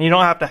bag, and you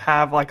don't have to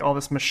have like all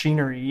this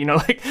machinery,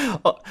 like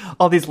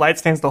all these light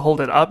stands to hold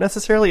it up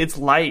necessarily. It's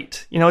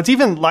light, it's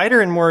even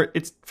lighter and more,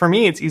 for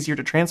me, it's easier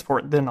to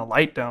transport than a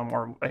light dome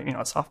or,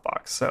 a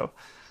softbox. So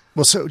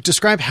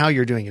describe how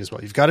you're doing it as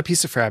well. You've got a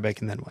piece of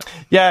fabric, and then what?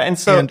 Yeah. And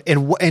so,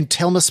 and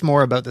tell us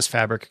more about this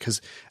fabric, because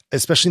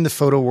especially in the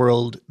photo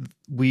world,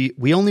 we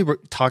only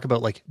talk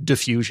about like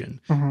diffusion,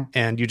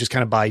 and you just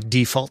kind of buy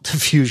default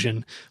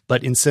diffusion.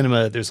 But in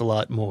cinema, there's a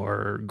lot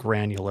more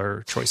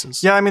granular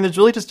choices. Yeah, I mean, there's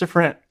really just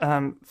different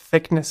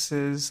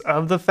thicknesses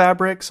of the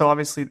fabric. So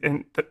obviously,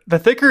 the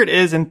thicker it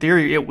is, in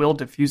theory, it will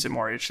diffuse it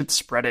more. It should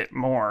spread it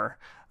more.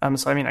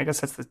 So I mean, I guess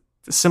that's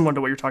similar to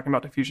what you're talking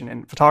about diffusion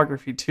in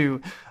photography too.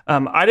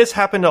 I just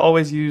happen to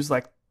always use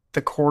like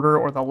the quarter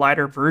or the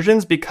lighter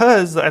versions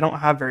because I don't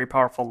have very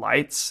powerful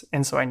lights,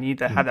 and so I need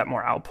to have that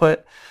more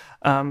output.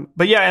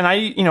 But yeah, and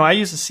I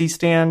use a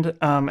C-stand,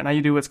 and I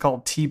do what's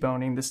called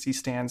T-boning the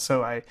C-stand.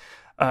 So I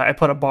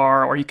put a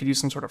bar, or you could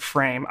use some sort of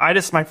frame.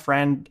 My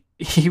friend,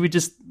 he would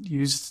just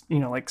use,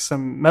 like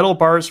some metal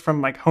bars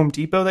from like Home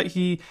Depot that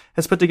he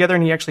has put together,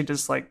 and he actually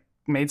just like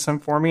made some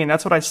for me. And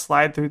that's what I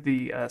slide through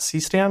the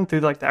C-stand, through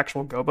like the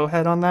actual gobo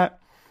head on that.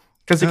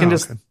 Because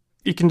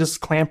you can just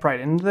clamp right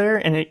into there,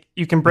 and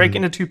you can break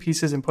into 2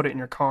 pieces and put it in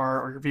your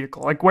car or your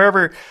vehicle, like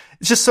wherever.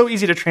 It's just so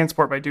easy to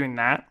transport by doing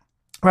that,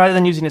 rather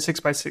than using a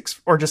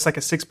 6x6 or just like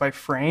a 6x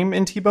frame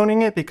and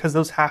T-boning it, because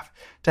those have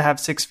to have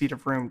 6 feet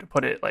of room to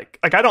put it. Like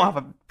I don't have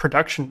a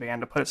production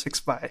van to put a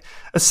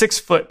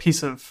 6-foot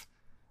piece of,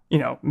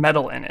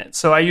 metal in it.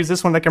 So I use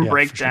this one that can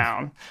break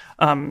down.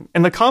 Sure.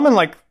 And the common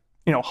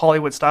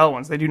Hollywood style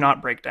ones, they do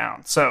not break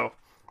down. So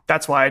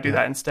that's why I do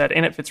that instead.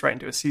 And it fits right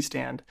into a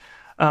C-stand.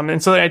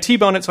 And so I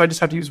T-bone it, so I just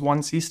have to use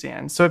 1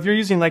 C-stand. So if you're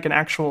using like an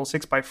actual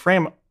 6x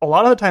frame, a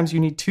lot of the times you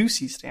need 2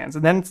 C-stands,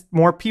 and then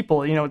more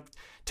people, it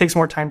takes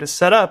more time to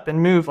set up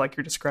and move like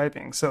you're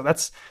describing. So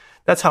that's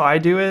how I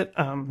do it.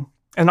 And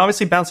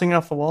obviously bouncing it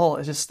off the wall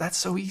is that's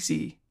so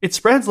easy. It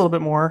spreads a little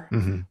bit more,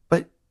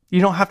 but you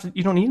don't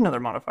need another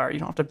modifier. You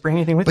don't have to bring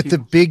anything with you. But the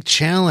big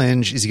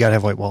challenge is you got to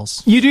have white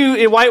walls. You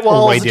do. White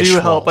walls do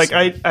help. Walls.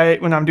 Like I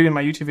when I'm doing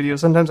my YouTube videos,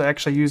 sometimes I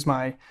actually use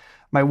my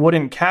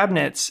wooden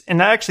cabinets,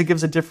 and that actually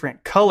gives a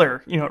different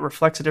color. It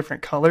reflects a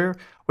different color,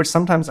 which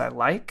sometimes I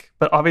like,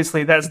 but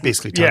obviously that's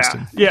basically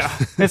tungsten. Yeah.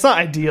 It's not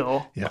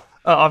ideal.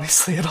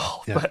 Obviously at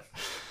all, but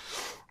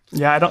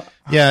I don't.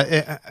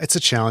 Yeah, it's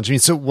a challenge. I mean,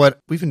 so what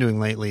we've been doing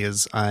lately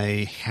is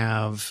I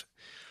have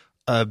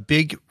a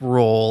big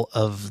roll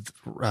of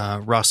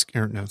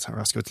Roscoe. No, it's not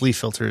Roscoe. It's Leaf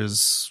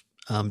Filters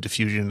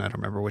diffusion. I don't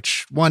remember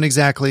which one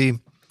exactly,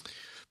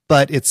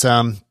 but it's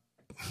kind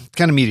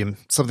of medium,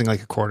 something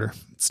like a quarter.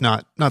 It's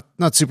not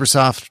super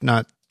soft,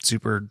 not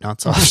super not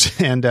soft,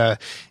 and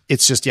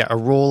it's just a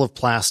roll of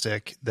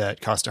plastic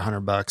that cost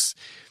 $100.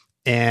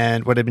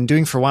 And what I've been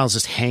doing for a while is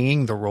just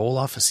hanging the roll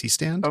off a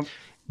C-stand.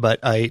 But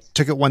I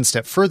took it one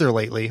step further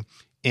lately,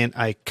 and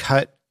I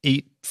cut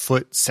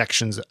 8-foot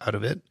sections out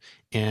of it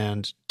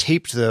and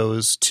taped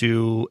those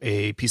to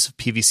a piece of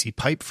PVC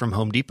pipe from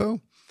Home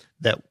Depot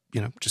that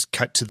just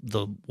cut to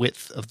the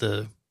width of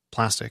the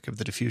plastic of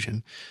the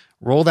diffusion,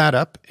 roll that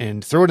up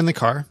and throw it in the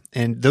car.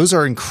 And those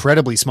are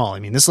incredibly small. I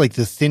mean, this is like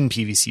the thin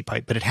PVC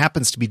pipe, but it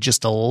happens to be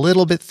just a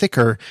little bit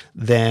thicker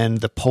than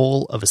the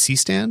pole of a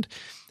C-stand.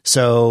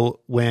 So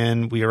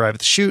when we arrive at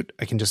the shoot,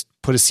 I can just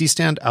put a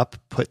C-stand up,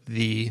 put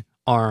the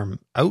arm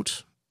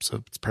out,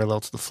 so it's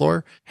parallel to the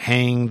floor,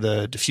 hang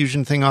the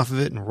diffusion thing off of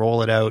it and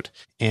roll it out.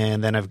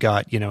 And then I've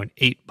got, an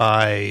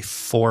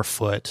 8x4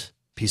 foot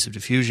piece of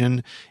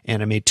diffusion.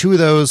 And I made 2 of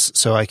those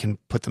so I can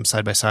put them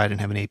side by side and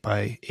have an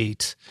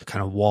 8x8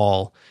 kind of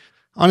wall.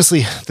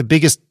 Honestly, the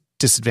biggest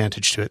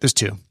disadvantage to it, there's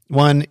 2.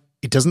 One,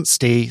 it doesn't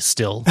stay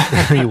still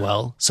very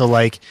well. So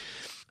like,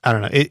 I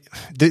don't know.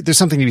 There's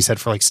something to be said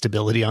for like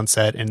stability on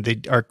set, and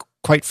they are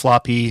quite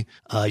floppy.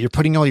 You're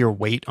putting all your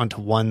weight onto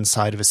one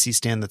side of a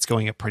C-stand that's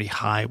going up pretty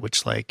high,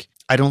 which like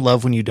I don't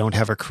love when you don't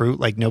have a crew.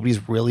 Like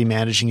nobody's really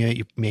managing it.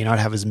 You may not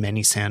have as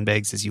many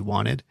sandbags as you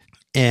wanted,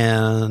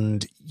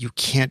 and you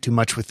can't do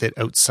much with it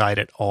outside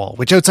at all.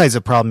 Which outside is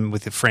a problem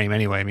with the frame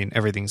anyway. I mean,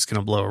 everything's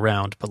going to blow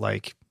around, but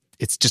like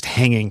it's just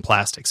hanging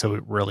plastic, so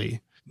it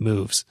really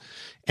moves.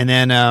 And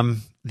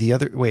then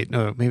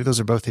maybe those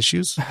are both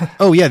issues.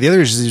 Oh yeah, the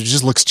other issue is it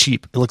just looks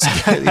cheap. It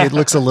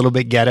looks a little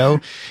bit ghetto,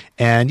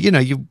 and you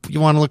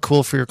want to look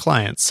cool for your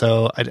clients.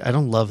 So I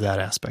don't love that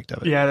aspect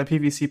of it. Yeah, the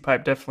PVC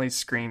pipe definitely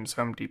screams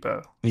Home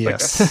Depot.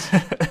 Yes,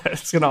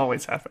 it's gonna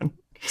always happen.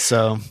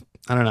 So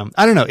I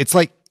don't know. It's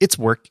like it's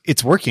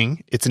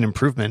working. It's an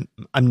improvement.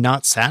 I'm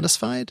not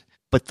satisfied,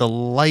 but the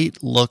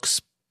light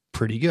looks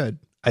pretty good.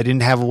 I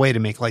didn't have a way to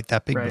make light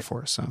that big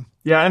before, so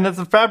yeah, and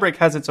the fabric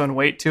has its own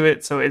weight to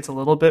it, so it's a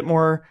little bit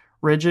more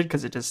rigid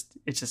because it's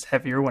just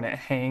heavier when it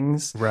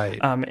hangs. Right.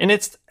 And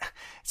it's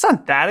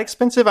not that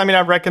expensive. I mean,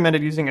 I've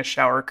recommended using a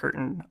shower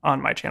curtain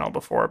on my channel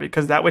before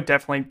because that would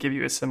definitely give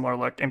you a similar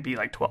look and be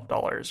like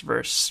 $12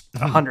 versus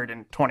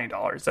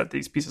 $120 that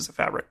these pieces of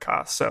fabric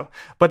cost. So,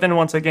 but then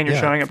once again, you're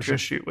showing up to a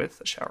shoot with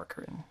a shower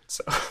curtain.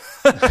 So.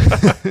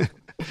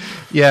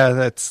 Yeah,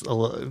 that's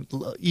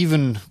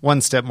even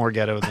one step more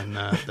ghetto than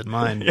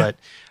mine. Yeah. But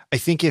I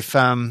think if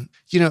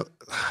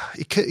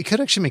it could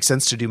actually make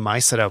sense to do my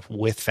setup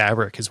with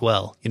fabric as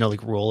well.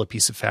 Like roll a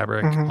piece of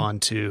fabric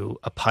onto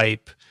a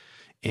pipe,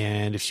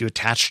 and if you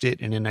attached it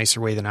in a nicer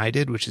way than I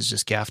did, which is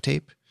just gaff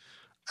tape,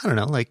 I don't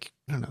know.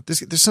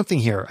 There's something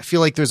here. I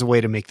feel like there's a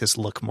way to make this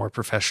look more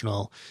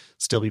professional,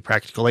 still be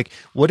practical. Like,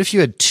 what if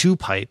you had 2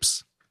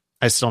 pipes?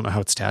 I still don't know how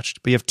it's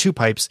attached, but you have 2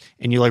 pipes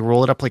and you like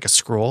roll it up like a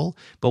scroll,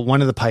 but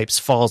one of the pipes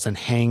falls and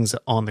hangs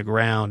on the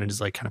ground and is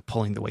like kind of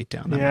pulling the weight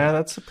down. Yeah,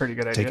 that's a pretty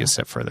good idea. Take it a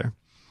step further.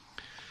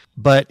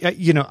 But,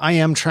 I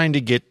am trying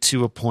to get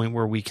to a point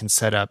where we can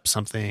set up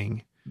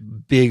something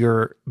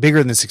bigger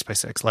than the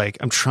 6x6. Like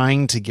I'm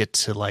trying to get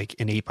to like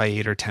an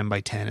 8x8 or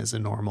 10x10 as a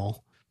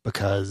normal,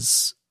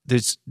 because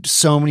there's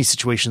so many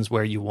situations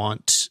where you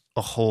want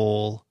a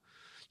whole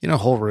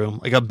room,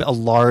 like a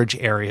large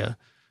area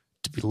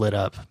to be lit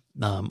up.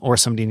 Or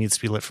somebody needs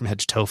to be lit from head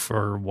to toe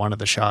for one of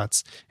the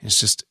shots. And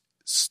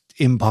it's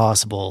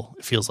impossible,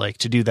 it feels like,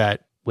 to do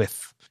that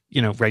with,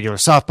 regular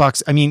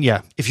softbox. I mean,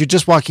 yeah, if you're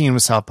just walking in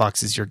with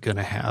softboxes, you're going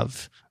to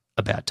have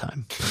a bad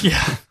time.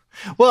 Yeah.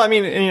 Well, I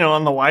mean,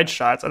 on the wide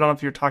shots, I don't know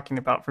if you're talking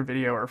about for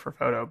video or for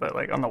photo, but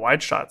like on the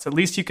wide shots, at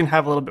least you can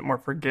have a little bit more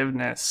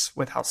forgiveness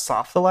with how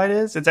soft the light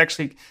is. It's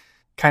actually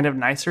kind of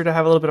nicer to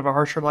have a little bit of a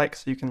harsher light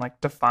so you can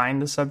like define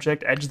the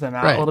subject, edge them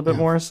out a little bit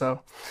more.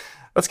 So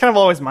that's kind of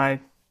always my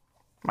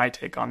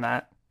take on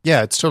that.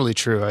 Yeah, it's totally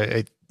true.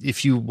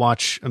 If you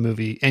watch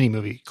any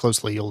movie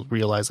closely, you'll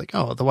realize like,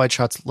 oh, the wide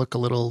shots look a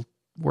little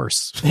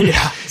worse.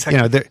 Yeah,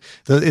 exactly.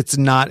 It's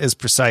not as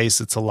precise.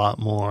 It's a lot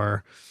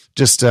more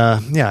just,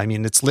 I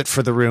mean, it's lit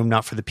for the room,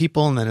 not for the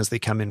people. And then as they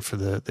come in for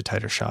the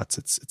tighter shots,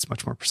 it's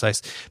much more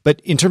precise. But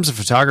in terms of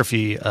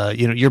photography,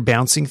 your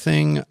bouncing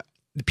thing,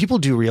 people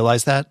do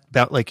realize that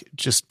about like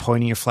just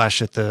pointing your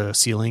flash at the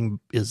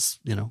ceiling is,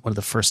 one of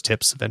the first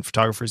tips event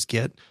photographers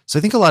get. So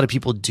I think a lot of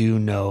people do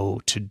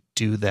know to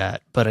do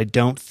that, but I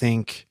don't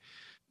think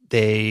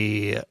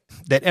that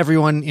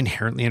everyone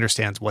inherently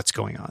understands what's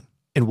going on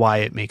and why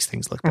it makes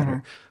things look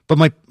better. But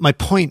my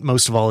point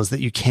most of all is that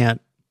you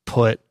can't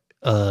put,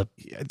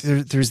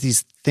 there's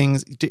these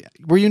things.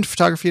 Were you into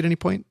photography at any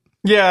point?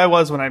 Yeah, I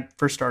was when I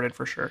first started,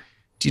 for sure.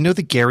 Do you know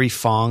the Gary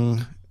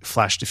Fong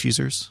flash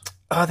diffusers?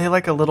 They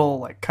like a little,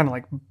 like kind of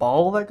like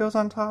ball that goes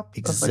on top.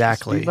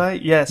 Exactly.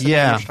 Like yes.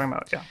 Yeah. What you're talking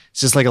about. Yeah.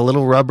 It's just like a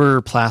little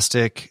rubber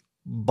plastic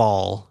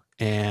ball,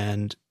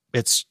 and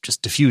it's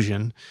just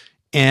diffusion.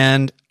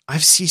 And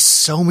I've seen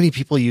so many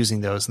people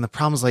using those. And the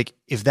problem is like,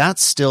 if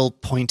that's still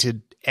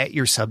pointed at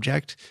your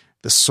subject,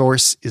 the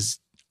source is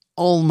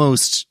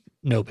almost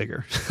no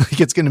bigger.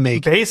 Like it's going to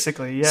make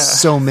basically,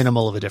 so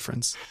minimal of a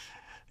difference.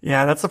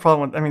 Yeah. That's the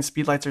problem.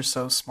 Speed lights are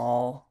so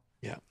small.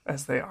 Yeah.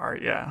 As they are.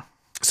 Yeah.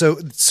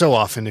 So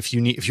often if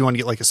you want to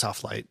get like a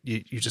soft light,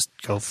 you just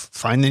go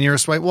find the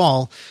nearest white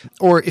wall,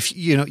 or if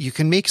you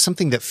can make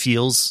something that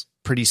feels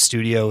pretty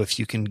studio if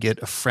you can get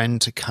a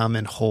friend to come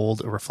and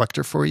hold a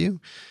reflector for you.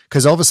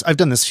 Because I've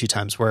done this a few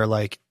times where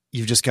like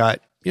you've just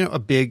got a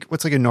big,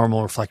 what's like a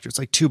normal reflector, it's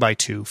like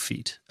 2x2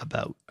 feet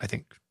about, I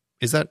think.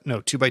 Is that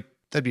no 2x,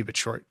 that'd be a bit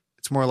short.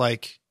 It's more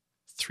like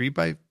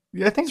 3x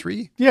Yeah, I think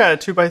 3. Yeah,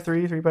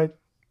 2x3, 3 by.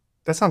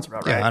 That sounds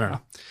about right. Yeah, I don't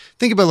know.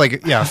 Think about like, a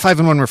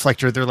 5-in-1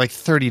 reflector. They're like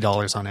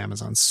 $30 on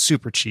Amazon.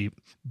 Super cheap.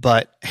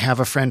 But have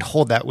a friend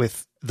hold that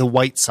with the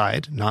white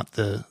side, not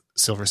the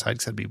silver side,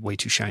 because that'd be way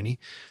too shiny.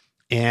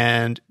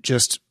 And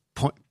just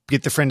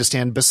get the friend to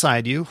stand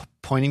beside you,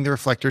 pointing the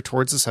reflector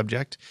towards the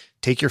subject.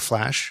 Take your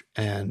flash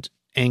and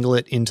angle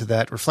it into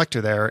that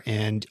reflector there.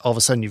 And all of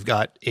a sudden you've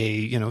got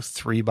a,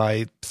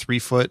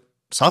 3x3 foot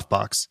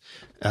softbox.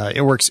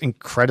 It works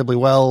incredibly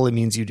well. It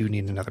means you do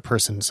need another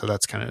person. So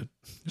that's kind of,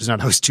 there's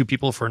not always 2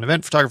 people for an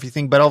event photography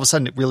thing, but all of a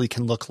sudden it really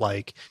can look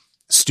like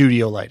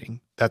studio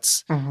lighting.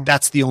 That's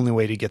the only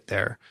way to get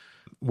there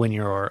when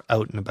you're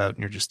out and about and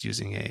you're just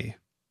using a,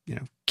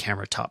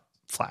 camera top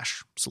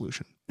flash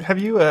solution. Have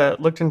you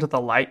looked into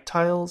the light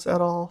tiles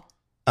at all?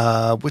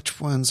 Which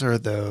ones are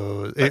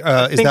those? Is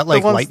that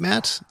like light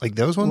matte? Like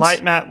those ones?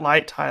 Light matte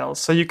light tiles.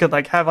 So you could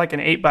like have like an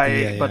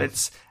 8x8, but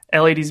it's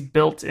LEDs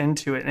built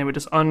into it, and it would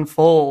just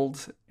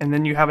unfold, and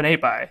then you have an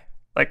 8x,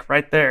 like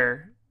right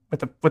there.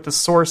 With the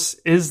source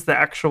is the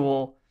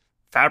actual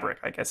fabric,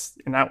 I guess,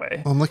 in that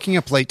way. Well, I'm looking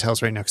up light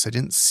tiles right now because I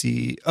didn't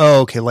see.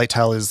 Oh, okay. Light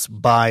tile is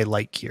by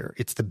Light Gear.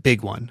 It's the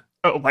big one.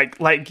 Oh, like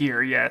Light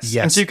Gear, yes.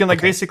 And so you can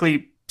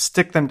basically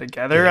stick them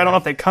together. I don't know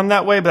if they come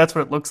that way, but that's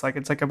what it looks like.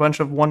 It's like a bunch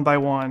of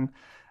 1x1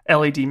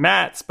 LED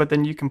mats, but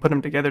then you can put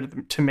them together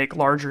to make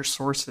larger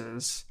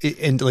sources.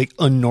 And like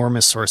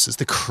enormous sources.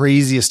 The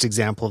craziest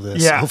example of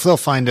this. Yeah. Hopefully I'll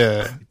find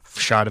a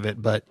shot of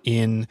it, but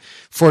in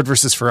Ford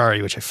versus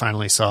Ferrari, which I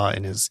finally saw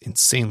and is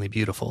insanely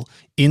beautiful,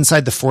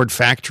 inside the Ford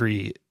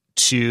factory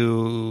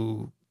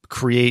to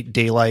create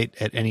daylight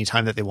at any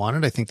time that they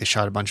wanted. I think they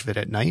shot a bunch of it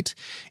at night,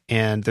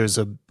 and there's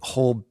a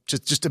whole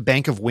just a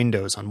bank of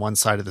windows on one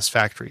side of this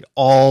factory,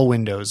 all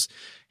windows,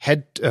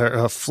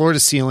 floor to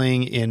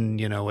ceiling in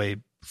a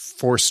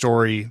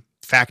 4-story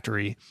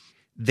factory.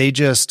 They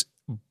just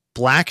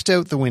blacked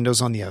out the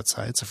windows on the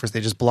outside. So first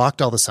they just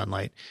blocked all the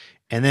sunlight,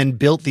 and then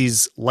built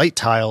these light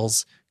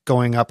tiles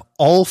going up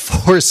all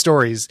 4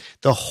 stories.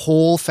 The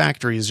whole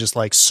factory is just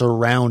like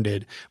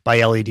surrounded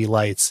by LED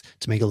lights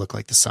to make it look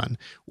like the sun,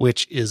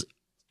 which is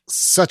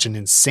such an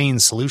insane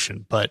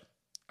solution. But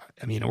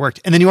I mean, it worked.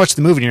 And then you watch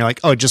the movie and you're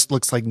like, oh, it just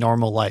looks like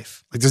normal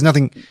life. Like there's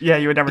nothing. Yeah,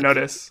 you would never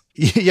notice.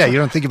 Yeah, you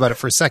don't think about it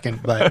for a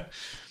second. But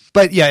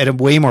yeah, at a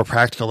way more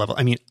practical level.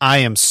 I mean, I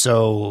am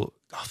so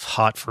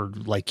hot for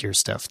Light Gear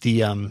stuff.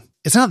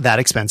 It's not that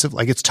expensive.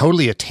 Like it's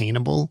totally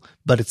attainable,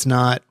 but it's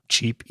not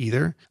cheap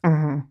either.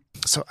 Mm-hmm.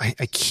 So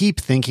I keep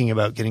thinking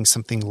about getting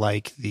something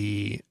like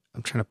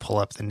I'm trying to pull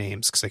up the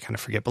names because I kind of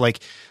forget, but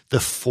like the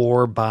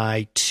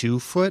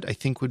 4x2 foot, I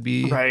think would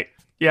be right.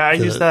 Yeah, I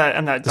use that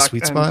in that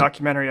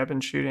documentary I've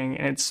been shooting,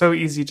 and it's so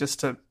easy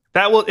just to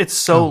it's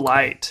so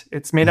light.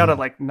 It's made out of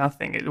like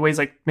nothing. It weighs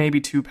like maybe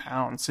 2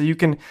 pounds. So you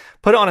can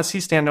put it on a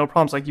C-stand, no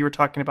problems. Like you were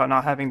talking about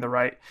not having the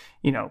right,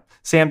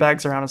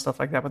 sandbags around and stuff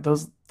like that. But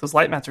those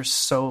light mats are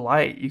so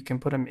light. You can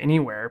put them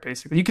anywhere,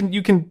 basically.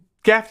 You can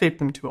gaff tape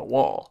them to a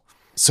wall.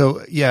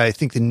 So yeah, I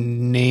think the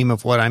name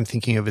of what I'm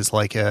thinking of is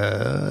like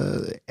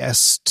so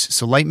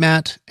light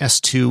mat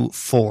S2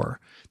 4.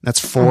 That's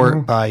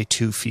 4 by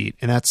 2 feet,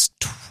 and that's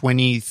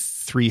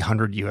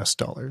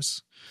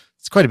 $2,300.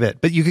 It's quite a bit,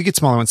 but you could get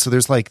smaller ones. So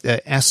there's like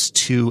the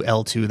S2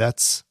 L2.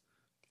 That's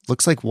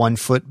looks like 1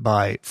 foot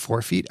by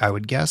 4 feet, I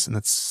would guess, and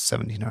that's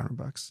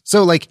 $1,700.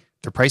 So like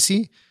they're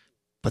pricey,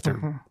 but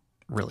they're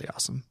really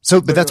awesome.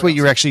 So, but that's what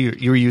you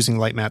were using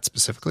light mat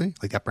specifically,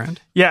 like that brand?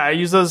 Yeah, I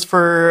use those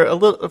for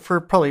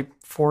probably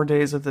 4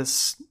 days of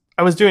this.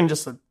 I was doing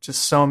just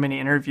so many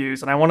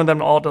interviews, and I wanted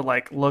them all to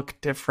like look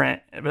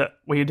different, but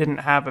we didn't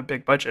have a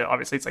big budget.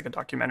 Obviously, it's like a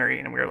documentary,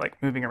 and we were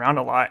like moving around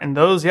a lot. And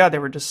those, they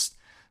were just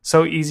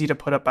so easy to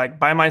put up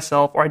by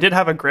myself. Or I did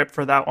have a grip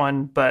for that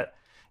one, but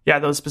yeah,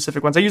 those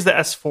specific ones. I used the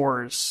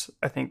S4s,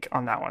 I think,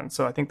 on that one.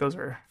 So I think those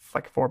are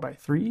like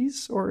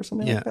 4x3s or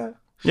something like that.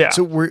 Yeah.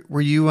 So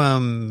were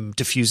you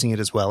diffusing it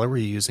as well, or were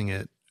you using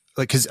it?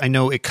 Like, because I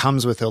know it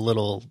comes with a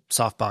little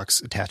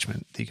softbox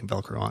attachment that you can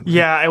Velcro on. Right?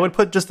 Yeah, I would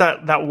put just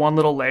that one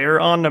little layer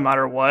on no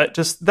matter what.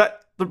 Just that.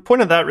 The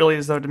point of that really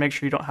is, though, to make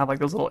sure you don't have like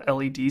those little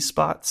LED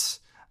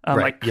spots,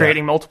 like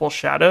creating multiple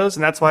shadows.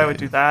 And that's why I would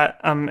do that.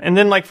 And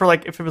then like for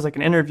like, if it was like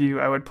an interview,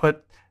 I would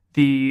put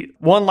the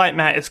one light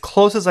mat as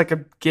close as I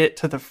could get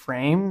to the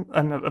frame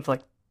of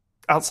like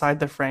outside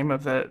the frame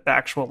of the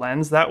actual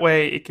lens. That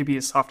way it could be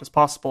as soft as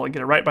possible and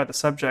get it right by the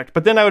subject.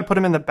 But then I would put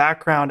them in the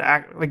background,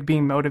 like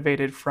being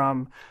motivated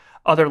from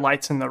other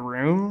lights in the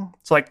room.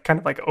 So like kind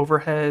of like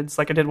overheads.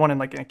 Like I did one in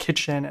like in a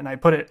kitchen, and I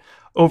put it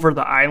over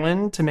the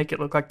island to make it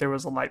look like there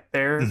was a light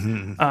there.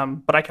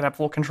 But I could have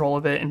full control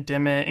of it and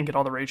dim it and get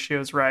all the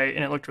ratios right.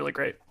 And it looked really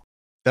great.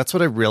 That's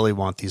what I really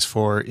want these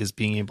for, is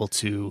being able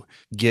to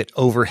get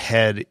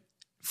overhead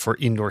for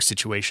indoor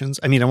situations.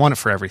 I mean, I want it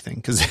for everything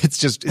because it's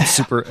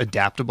super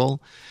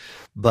adaptable,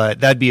 but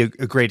that'd be a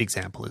great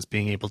example, is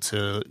being able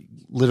to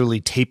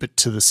literally tape it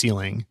to the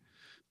ceiling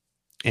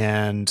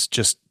and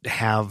just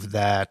have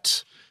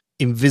that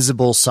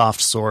invisible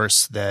soft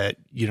source that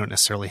you don't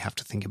necessarily have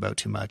to think about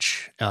too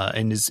much.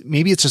 And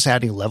maybe it's just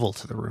adding level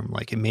to the room.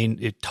 Like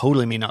it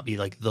totally may not be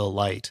like the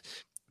light,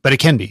 but it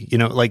can be,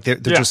 like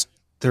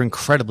they're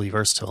incredibly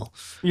versatile.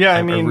 Yeah, I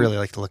really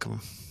like the look of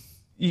them.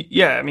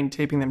 Yeah, I mean,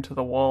 taping them to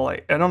the wall.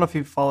 I don't know if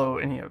you follow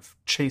any of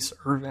Chase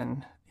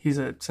Irvin. He's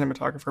a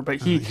cinematographer,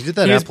 but he did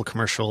that Apple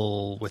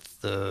commercial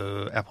with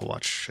the Apple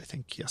Watch, I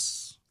think.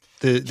 Yes,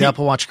 the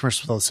Apple Watch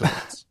commercial with all the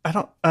silhouettes. I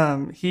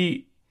don't.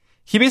 He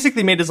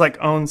basically made his like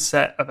own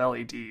set of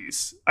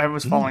LEDs. I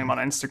was following him on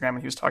Instagram and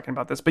he was talking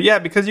about this. But yeah,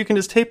 because you can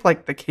just tape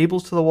like the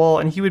cables to the wall,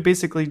 and he would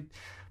basically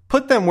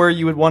put them where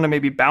you would want to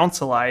maybe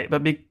bounce a light,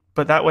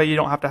 but that way you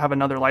don't have to have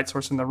another light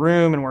source in the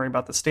room and worry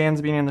about the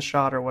stands being in the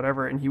shot or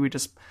whatever. And he would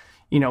just,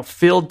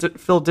 fill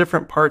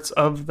different parts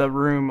of the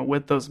room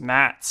with those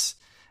mats,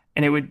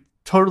 and it would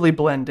totally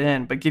blend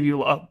in, but give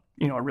you a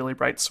really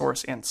bright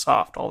source and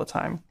soft all the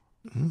time.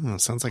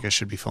 Sounds like I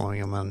should be following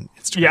him on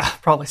Instagram. Yeah,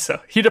 probably so.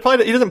 He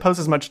doesn't post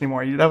as much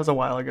anymore. That was a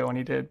while ago when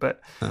he did, but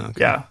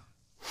yeah.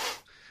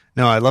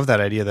 No, I love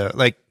that idea though.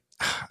 Like,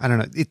 I don't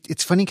know.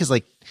 It's funny because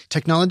like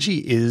technology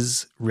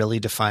is really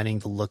defining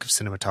the look of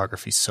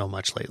cinematography so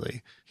much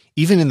lately,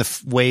 even in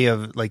the way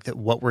of like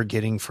what we're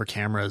getting for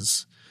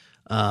cameras.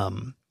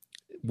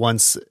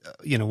 Once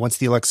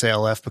the Alexa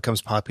LF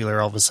becomes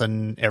popular, all of a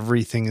sudden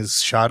everything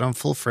is shot on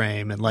full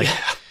frame, and like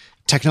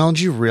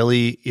technology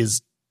really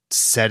is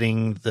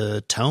setting the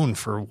tone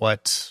for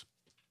what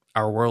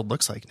our world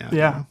looks like now.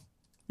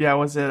 Yeah.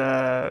 Was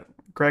it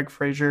Greg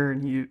Fraser,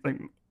 and he like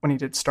when he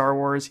did Star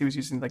Wars, he was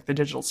using like the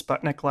digital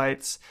Sputnik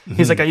lights.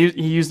 He's like, he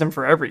used them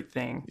for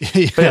everything.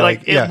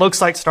 But it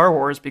looks like Star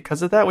Wars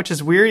because of that, which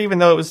is weird, even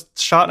though it was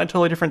shot in a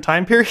totally different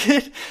time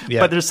period.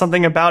 But there's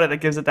something about it that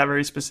gives it that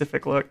very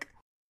specific look.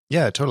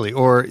 Yeah, totally.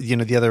 Or,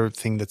 the other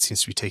thing that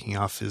seems to be taking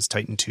off is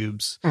Titan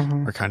tubes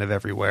are kind of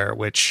everywhere,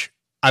 which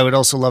I would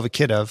also love a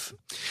kit of.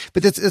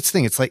 But that's the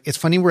thing. It's like, it's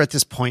funny we're at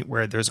this point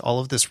where there's all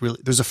of this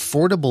there's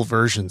affordable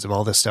versions of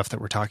all this stuff that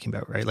we're talking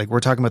about, right? Like we're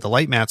talking about the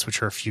light mats,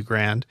 which are a few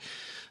grand.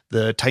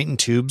 The Titan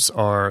tubes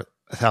are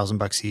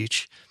 $1,000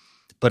 each.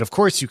 But of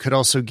course you could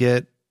also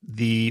get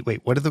I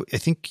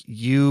think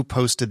you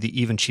posted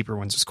the even cheaper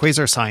ones. It's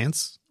Quasar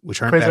Science,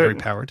 which aren't battery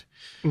powered.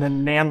 And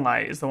then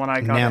Nanlite is the one I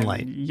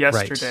got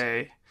yesterday.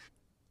 Right.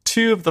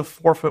 2 of the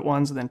 4-foot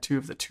ones and then 2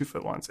 of the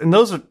 2-foot ones. And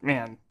those are,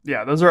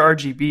 those are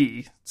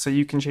RGB. So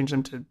you can change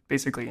them to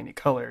basically any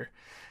color,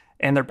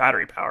 and they're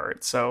battery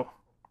powered. So.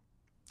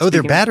 Oh,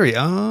 they're battery.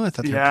 I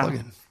thought they were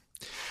plug-in.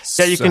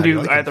 Yeah, you can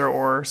do either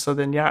or. So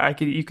then,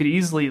 you could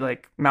easily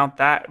like mount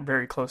that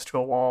very close to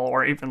a wall,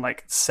 or even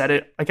like set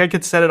it. Like I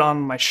could set it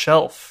on my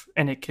shelf,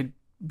 and it could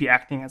be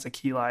acting as a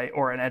key light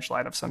or an edge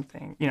light of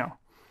something.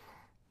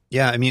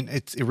 Yeah, I mean,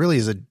 it really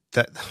is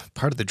that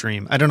part of the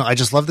dream. I don't know. I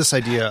just love this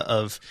idea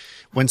of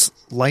when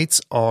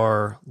lights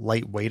are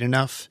lightweight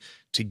enough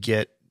to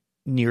get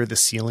near the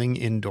ceiling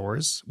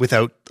indoors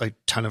without a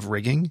ton of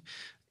rigging.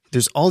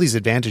 There's all these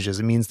advantages.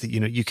 It means that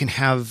you can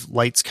have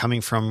lights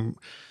coming from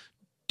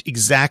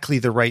exactly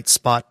the right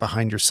spot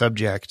behind your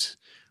subject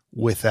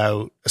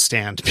without a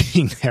stand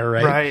being there,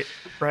 right?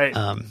 Right.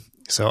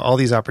 So all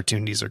these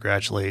opportunities are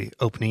gradually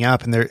opening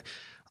up, and they're,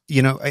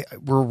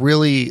 we're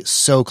really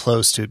so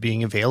close to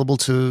being available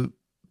to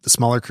the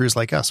smaller crews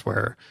like us,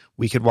 where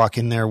we could walk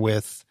in there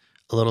with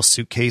a little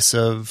suitcase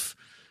of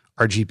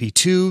RGB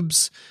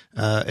tubes,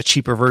 a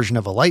cheaper version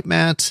of a light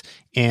mat,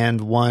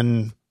 and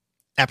one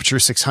Aperture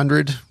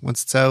 600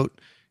 once it's out.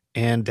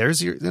 And there's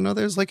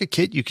there's like a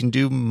kit you can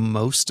do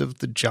most of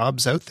the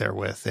jobs out there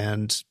with,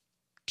 and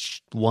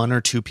 1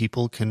 or 2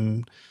 people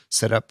can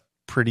set up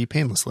pretty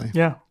painlessly.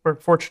 Yeah, we're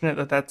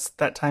fortunate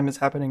that time is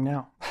happening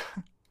now.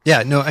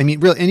 Yeah, no, I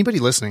mean, really, anybody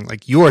listening,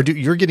 like you're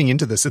getting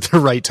into this at the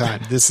right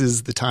time. This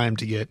is the time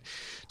to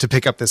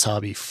pick up this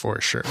hobby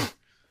for sure.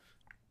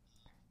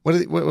 What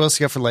else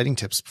you got for lighting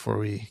tips before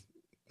we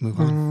move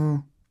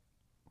on?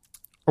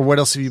 Or what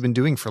else have you been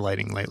doing for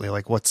lighting lately?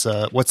 Like what's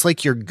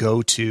like your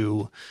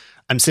go-to?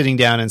 I'm sitting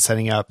down and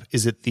setting up.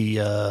 Is it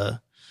the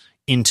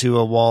into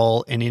a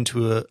wall and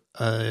into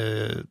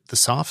the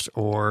soft,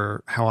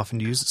 or how often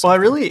do you use it? Well,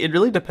 it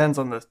really depends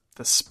on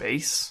the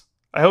space.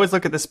 I always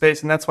look at the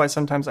space, and that's why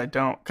sometimes I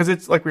don't, because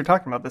it's like we were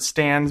talking about, the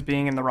stands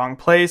being in the wrong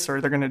place, or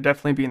they're going to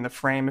definitely be in the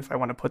frame if I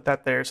want to put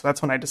that there. So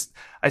that's when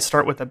I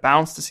start with a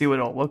bounce to see what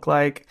it'll look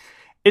like.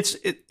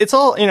 It's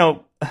all,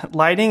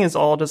 lighting is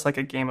all just like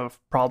a game of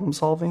problem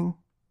solving.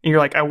 And you're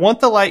like, I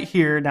want the light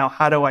here. Now,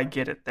 how do I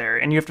get it there?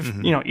 And you have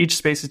to, each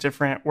space is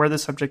different. Where the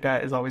subject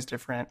at is always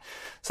different.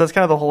 So that's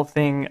kind of the whole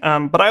thing.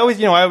 But I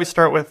always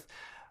start with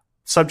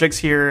subjects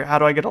here. How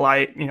do I get a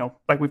light?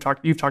 Like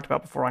you've talked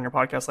about before on your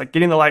podcast, like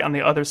getting the light on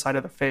the other side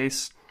of the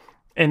face.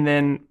 And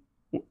then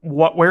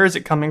where is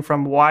it coming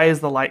from? Why is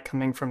the light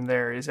coming from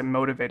there? Is it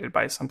motivated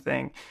by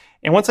something?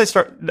 And once I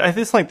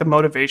think like the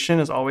motivation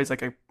is always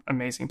like an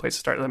amazing place to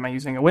start. Am I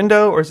using a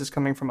window, or is this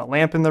coming from a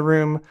lamp in the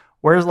room?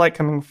 Where is light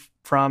coming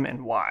from,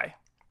 and why?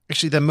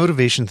 Actually, that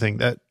motivation thing,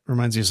 that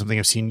reminds me of something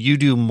I've seen you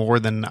do more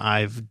than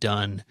I've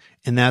done.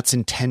 And that's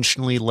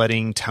intentionally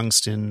letting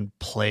tungsten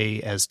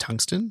play as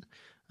tungsten.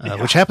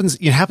 Which happens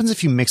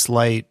if you mix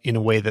light in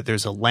a way that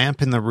there's a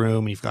lamp in the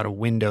room and you've got a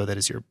window that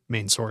is your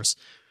main source.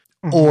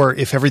 Mm-hmm. Or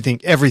if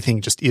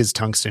everything just is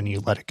tungsten,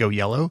 you let it go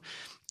yellow.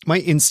 my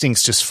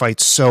instincts just fight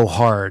so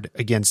hard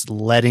against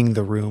letting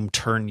the room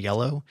turn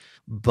yellow,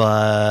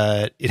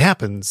 but it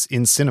happens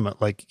in cinema.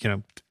 Like,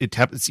 it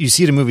happens. You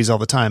see it in movies all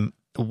the time.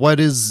 I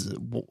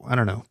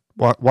don't know.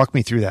 Walk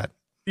me through that.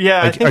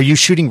 Yeah. Like, are you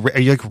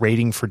like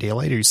rating for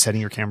daylight? Are you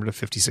setting your camera to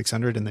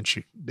 5600 and then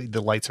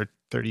the lights are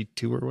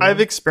 32 or whatever?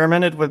 I've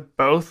experimented with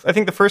both. I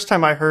think the first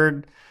time I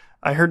heard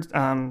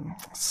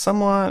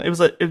someone, it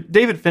was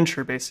David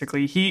Fincher,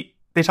 basically.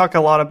 They talk a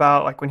lot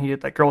about like when he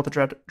did like Girl with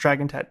the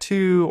Dragon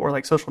Tattoo or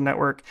like Social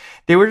Network,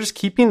 they were just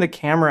keeping the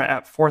camera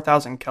at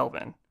 4000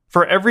 Kelvin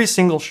for every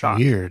single shot.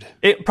 Weird.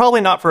 It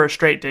probably not for a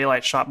straight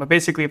daylight shot, but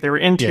basically if they were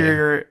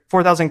interior,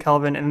 4000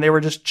 Kelvin, and they were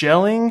just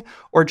gelling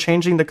or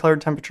changing the color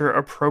temperature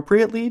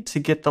appropriately to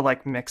get the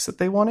like mix that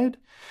they wanted.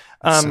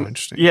 That's so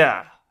interesting.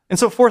 Yeah. And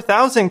so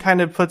 4000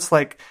 kind of puts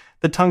like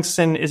the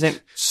tungsten isn't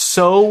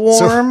so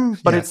warm,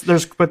 but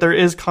there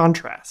is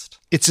contrast.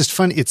 It's just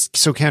fun. It's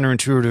so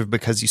counterintuitive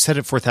because you set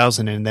it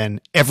 4000 and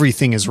then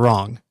everything is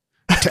wrong.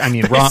 I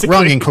mean,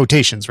 wrong in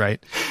quotations,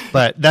 right?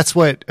 But that's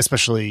what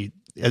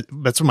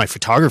my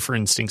photographer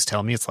instincts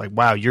tell me. It's like,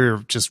 wow, you're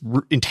just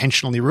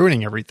intentionally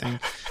ruining everything.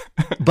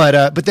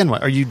 But then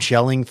what? Are you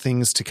gelling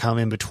things to come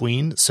in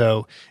between?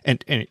 So,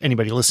 and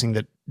anybody listening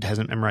that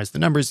hasn't memorized the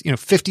numbers,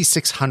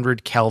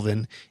 5600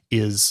 Kelvin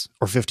is,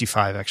 or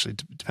 55 actually,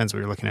 depends what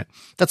you're looking at.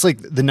 That's like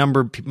the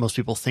number most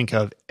people think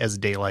of as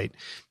daylight.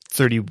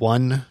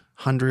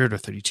 3100 or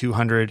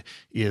 3200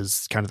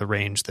 is kind of the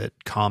range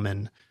that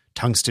common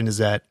tungsten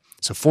is at.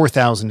 So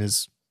 4000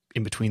 is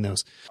in between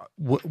those.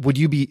 Would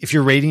you be, if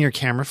you're rating your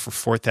camera for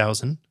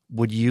 4000,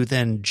 would you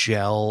then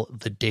gel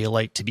the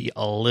daylight to be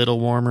a little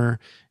warmer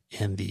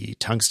and the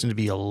tungsten to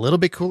be a little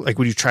bit cool? Like,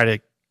 would you try to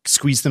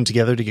squeeze them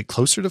together to get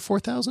closer to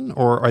 4000,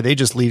 or are they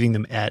just leaving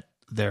them at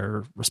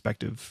their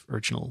respective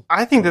original?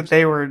 I think that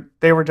they were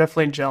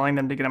definitely gelling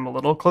them to get them a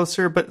little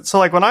closer. But so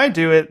like when I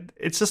do it,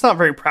 it's just not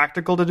very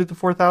practical to do the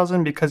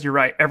 4000 because you're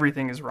right,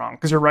 everything is wrong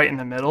because you're right in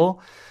the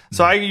middle.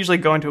 So I usually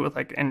go into it with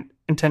like an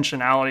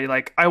intentionality,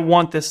 like I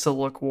want this to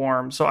look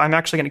warm, so I'm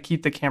actually going to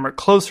keep the camera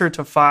closer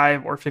to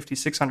 5 or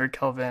 5600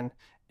 Kelvin,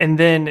 and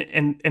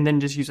then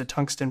just use a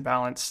tungsten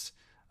balanced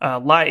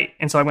light,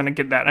 and so I'm going to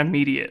get that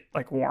immediate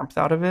like warmth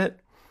out of it.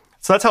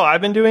 So that's how I've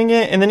been doing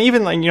it. And then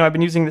even like, I've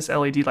been using this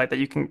LED light that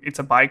it's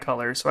a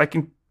bicolor, so I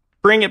can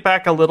bring it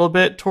back a little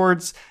bit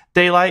towards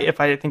daylight if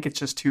I think it's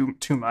just too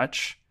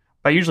much.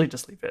 But I usually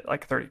just leave it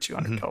like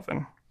 3200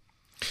 Kelvin.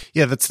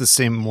 Yeah, that's the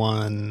same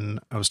one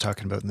I was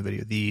talking about in the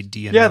video, the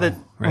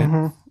DNO,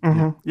 right?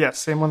 Yeah. Yes,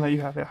 same one that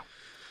you have,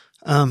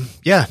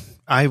 yeah.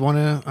 I want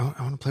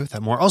to play with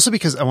that more. Also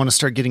because I want to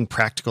start getting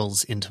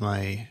practicals into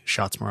my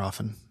shots more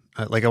often.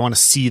 Like I want to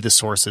see the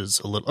sources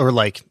a little, or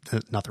like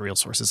not the real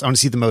sources. I want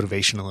to see the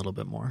motivation a little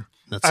bit more.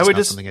 That's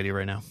not something I do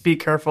right now. Be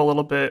careful a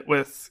little bit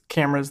with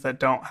cameras that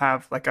don't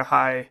have like a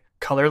high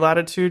color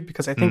latitude,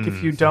 because I think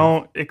if you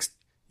don't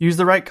use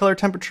the right color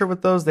temperature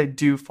with those, they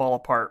do fall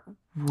apart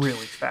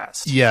really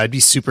fast. Yeah,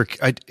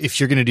 if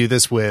you're going to do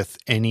this with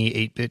any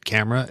 8-bit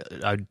camera,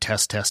 I'd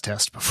test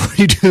before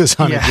you do this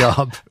on a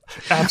job.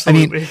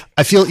 Absolutely. I mean,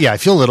 I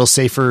feel a little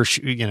safer,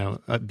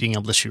 being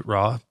able to shoot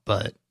raw,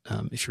 but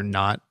if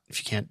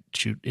you can't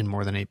shoot in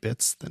more than 8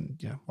 bits, then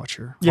watch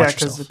yourself.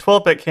 Because the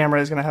 12-bit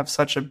camera is going to have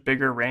such a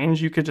bigger range.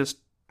 You could just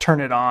turn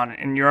it on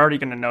and you're already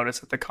going to notice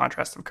that the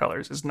contrast of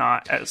colors is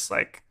not as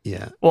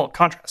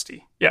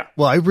contrasty. Yeah.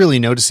 Well, I really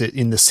notice it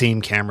in the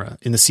same camera.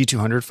 In the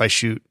C200, if I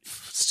shoot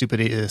stupid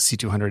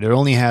C200, it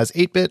only has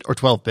 8-bit or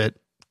 12-bit.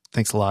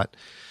 Thanks a lot.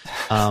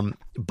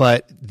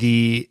 But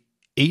the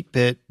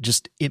 8-bit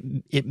just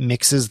it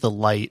mixes the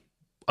light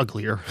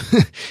uglier.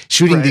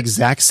 Shooting the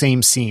exact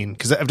same scene,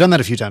 because I've done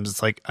that a few times.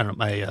 It's like, I don't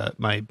know,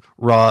 my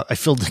raw, I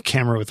filled the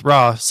camera with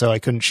raw, so I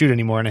couldn't shoot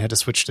anymore, and I had to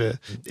switch to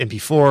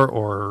MP4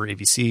 or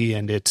AVC,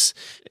 and the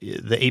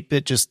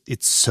 8-bit just,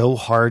 it's so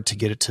hard to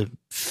get it to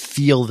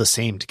feel the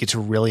same, to get to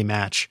really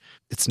match.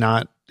 It's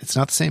not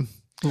the same.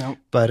 No.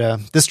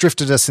 But this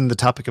drifted us in the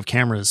topic of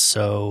cameras,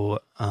 so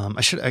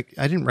I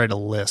didn't write a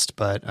list,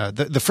 but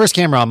the first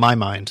camera on my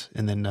mind,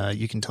 and then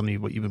you can tell me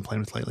what you've been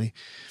playing with lately,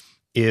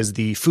 is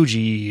the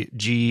Fuji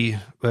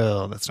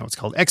that's not what it's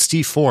called,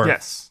 X-T4.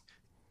 Yes.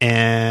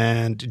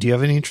 And do you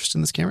have any interest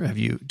in this camera?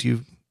 Do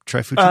you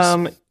try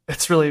Fuji's?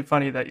 It's really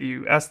funny that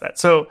you asked that.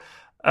 So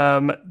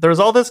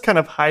there's all this kind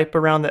of hype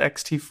around the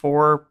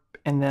X-T4,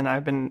 and then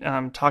I've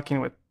been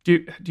talking with,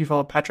 do you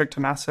follow Patrick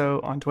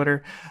Tommaso on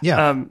Twitter?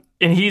 Yeah.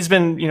 And he's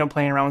been,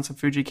 playing around with some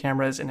Fuji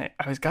cameras, and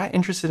I was got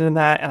interested in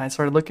that, and I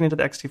started looking into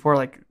the X-T4,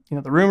 like,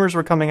 the rumors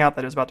were coming out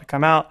that it was about to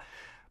come out.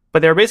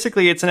 But they're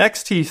basically, it's an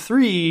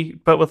XT3,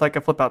 but with like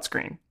a flip out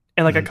screen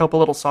and like a couple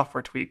little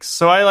software tweaks.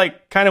 So I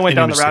like kind of went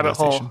down the rabbit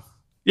hole.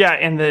 Yeah.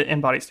 And the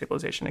in-body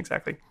stabilization.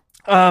 Exactly.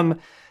 And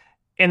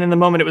then the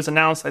moment it was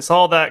announced, I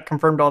saw that,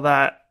 confirmed all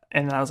that.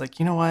 And then I was like,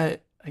 you know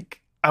what?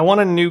 Like, I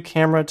want a new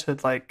camera to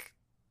like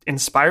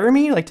inspire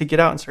me, like to get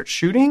out and start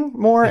shooting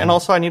more. Yeah. And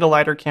also I need a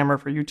lighter camera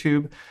for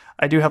YouTube.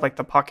 I do have like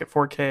the Pocket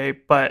 4K,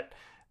 but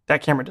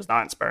that camera does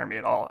not inspire me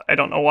at all. I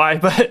don't know why,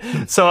 but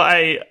so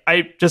I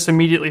just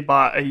immediately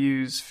bought a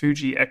used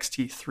Fuji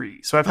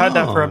X-T3. So I've had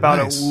that for about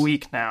a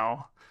week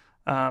now.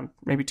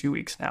 maybe 2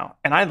 weeks now,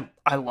 and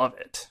I love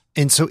it.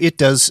 And so it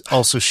does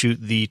also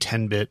shoot the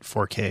 10-bit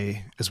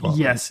 4K as well.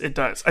 Yes, right? it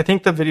does. I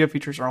think the video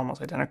features are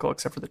almost identical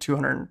except for the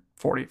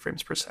 240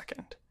 frames per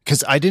second.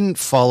 Because I didn't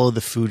follow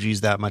the Fujis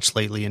that much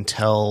lately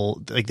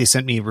until like they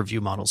sent me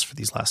review models for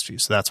these last few.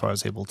 So that's why I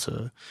was able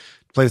to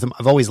play with them.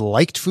 I've always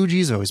liked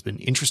Fujis. I've always been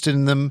interested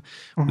in them.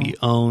 Mm-hmm. We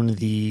own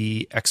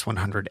the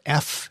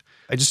X100F.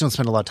 I just don't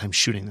spend a lot of time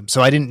shooting them.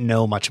 So I didn't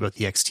know much about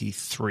the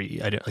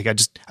XT3.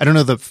 I don't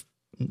know the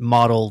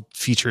model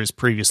features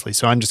previously.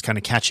 So I'm just kind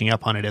of catching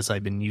up on it as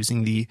I've been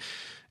using the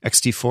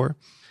XT4.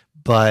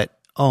 But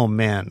oh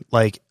man,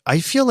 like I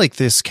feel like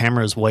this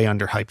camera is way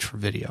underhyped for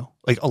video,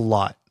 like a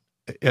lot.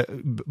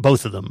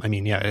 Both of them. I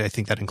mean, yeah, I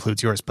think that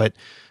includes yours, but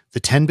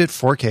the 10-bit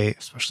 4K,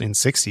 especially in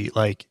 60,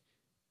 like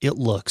it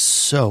looks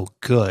so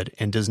good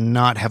and does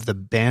not have the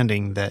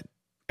banding that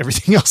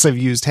everything else I've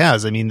used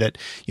has. I mean, that,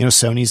 you know,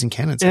 Sony's and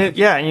Canon's.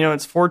 Yeah. You know,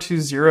 it's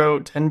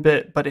 420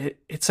 10-bit, but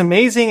it's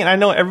amazing. And I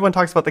know everyone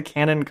talks about the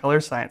Canon color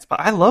science, but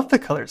I love the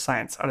color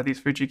science out of these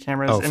Fuji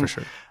cameras. Oh, and for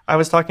sure. I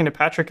was talking to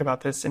Patrick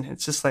about this, and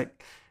it's just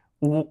like,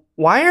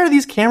 why are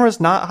these cameras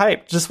not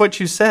hyped? Just what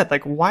you said.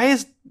 Like, why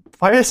is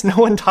no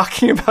one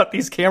talking about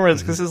these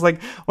cameras? Because this is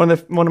like one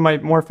of my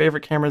more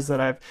favorite cameras that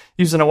I've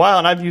used in a while,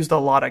 and I've used a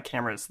lot of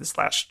cameras this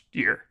last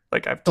year.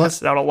 Like, I've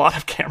tested out a lot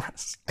of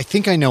cameras. I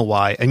think I know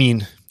why. I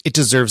mean, it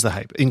deserves the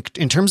hype. In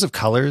terms of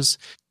colors,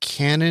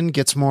 Canon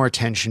gets more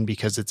attention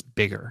because it's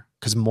bigger,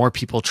 because more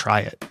people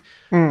try it.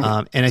 And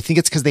I think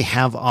it's because they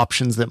have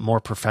options that more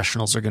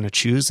professionals are going to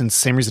choose. And the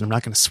same reason I'm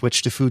not going to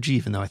switch to Fuji,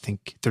 even though I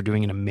think they're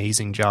doing an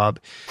amazing job,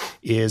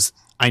 is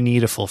I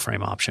need a full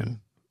frame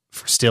option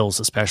for stills,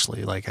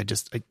 especially. Like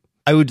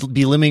I would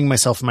be limiting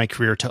myself in my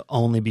career to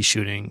only be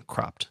shooting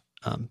cropped,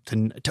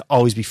 to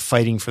always be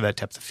fighting for that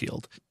depth of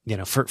field. You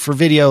know, for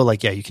video,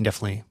 like, yeah, you can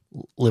definitely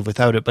live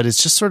without it, but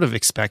it's just sort of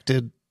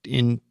expected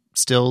in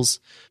stills.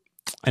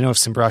 I know if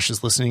Simbrash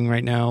is listening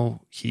right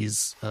now,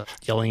 he's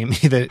yelling at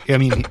me that, I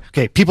mean,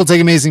 okay, people take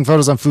amazing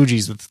photos on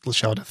Fujis with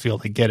shallow depth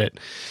field. I get it.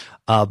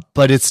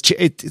 But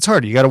it's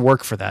hard. You got to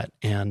work for that.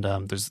 And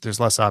there's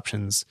less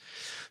options.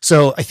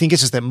 So I think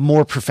it's just that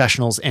more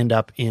professionals end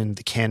up in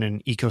the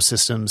Canon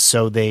ecosystem.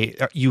 So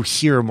you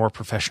hear more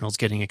professionals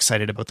getting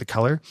excited about the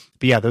color.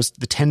 But yeah, the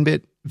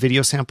 10-bit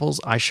video samples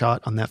I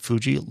shot on that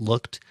Fuji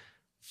looked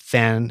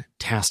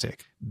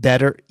fantastic.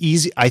 Better,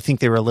 easy. I think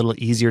they were a little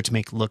easier to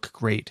make look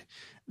great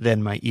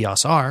than my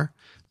EOS R.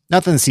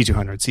 Not than the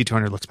C200.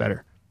 C200 looks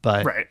better,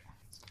 but right.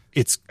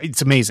 It's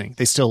amazing.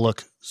 They still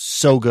look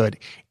so good.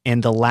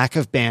 And the lack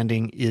of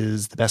banding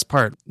is the best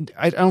part.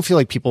 I don't feel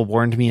like people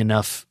warned me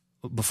enough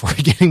before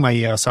getting my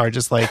EOS R,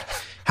 just like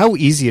how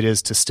easy it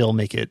is to still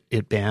make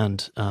it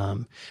band,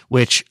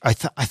 which I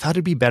thought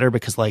it'd be better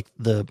because like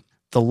the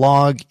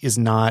log is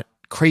not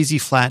crazy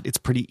flat. It's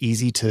pretty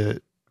easy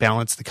to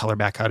balance the color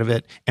back out of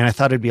it. And I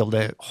thought it'd be able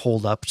to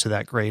hold up to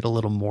that grade a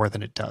little more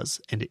than it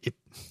does. And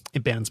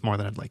it bands more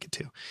than I'd like it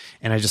to.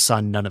 And I just saw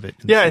none of it.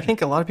 Yeah, I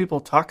think a lot of people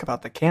talk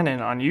about the Canon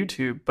on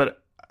YouTube,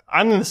 but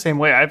I'm in the same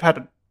way.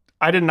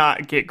 I did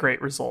not get great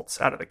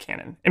results out of the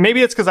Canon. And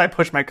maybe it's because I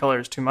push my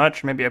colors too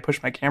much. Maybe I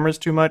push my cameras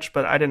too much,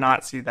 but I did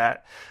not see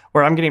that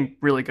where I'm getting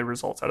really good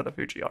results out of the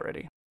Fuji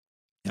already.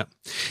 Yeah.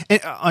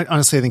 And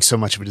honestly, I think so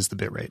much of it is the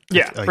bitrate.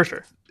 Yeah, for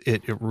sure.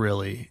 It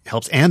really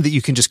helps. And that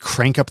you can just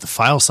crank up the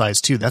file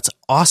size too. That's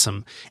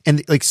awesome.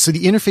 And like, so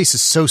the interface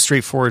is so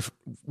straightforward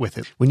with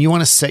it. When you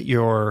want to set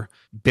your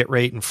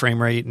bitrate and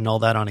frame rate and all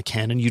that on a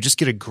Canon, you just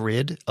get a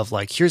grid of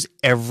like, here's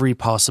every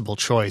possible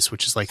choice,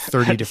 which is like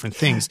 30 different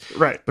things.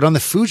 Right. But on the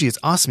Fuji, it's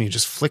awesome. You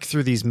just flick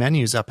through these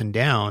menus up and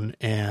down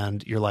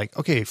and you're like,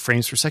 okay,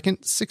 frames per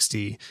second,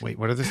 60. Wait,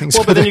 what are the things?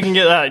 Well, but then you can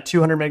get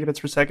 200 megabits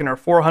per second or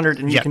 400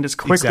 and you can just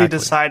quickly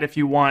decide if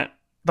you want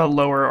the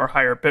lower or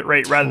higher bit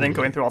rate rather than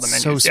going through all the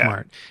menus. So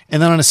smart.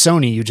 And then on a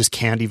Sony, you just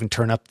can't even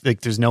turn up, like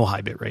there's no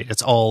high bit rate.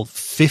 It's all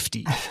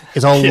 50.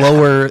 It's all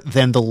lower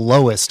than the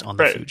lowest on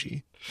the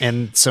Fuji.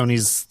 And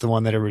Sony's the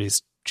one that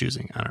everybody's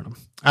choosing. I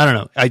don't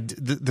know.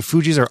 The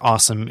Fujis are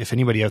awesome. If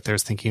anybody out there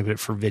is thinking of it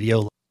for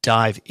video,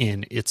 dive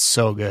in. It's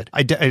so good.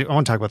 I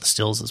want to talk about the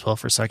stills as well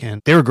for a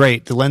second. They were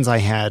great. The lens I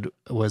had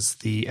was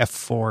the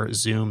f4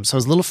 zoom. So I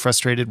was a little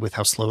frustrated with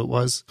how slow it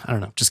was. I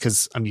don't know, just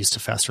because I'm used to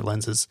faster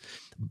lenses.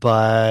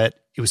 But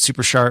it was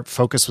super sharp.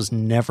 Focus was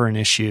never an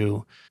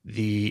issue.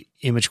 The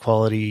image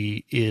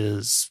quality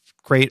is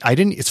great.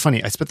 It's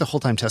funny. I spent the whole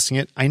time testing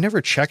it. I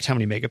never checked how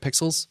many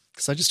megapixels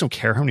because I just don't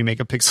care how many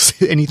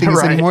megapixels anything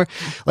is anymore.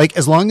 Like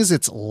as long as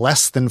it's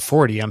less than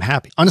 40, I'm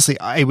happy. Honestly,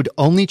 I would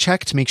only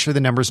check to make sure the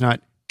number's not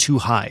too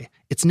high.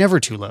 It's never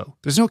too low.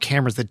 There's no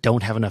cameras that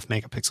don't have enough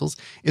megapixels.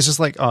 It's just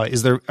like, are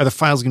the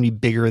files going to be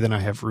bigger than I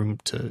have room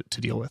to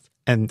deal with?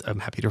 And I'm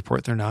happy to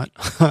report they're not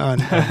on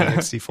the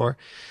X-T4.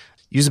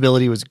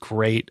 Usability was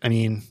great. I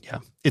mean, yeah,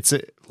 it's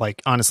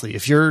like, honestly,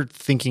 if you're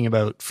thinking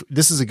about,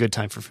 this is a good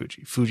time for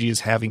Fuji. Fuji is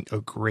having a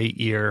great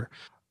year.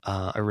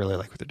 I really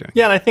like what they're doing.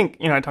 Yeah. And I think,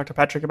 I talked to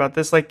Patrick about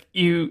this, like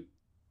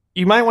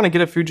you might want to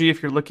get a Fuji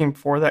if you're looking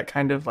for that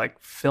kind of like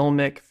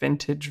filmic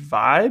vintage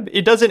vibe.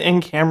 It does it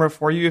in camera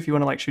for you if you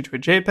want to like shoot to a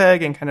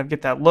JPEG and kind of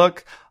get that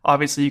look.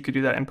 Obviously, you could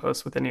do that in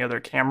post with any other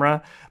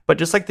camera, but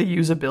just like the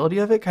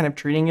usability of it, kind of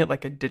treating it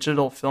like a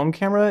digital film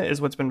camera is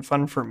what's been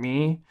fun for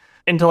me.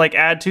 And to like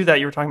add to that,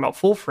 you were talking about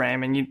full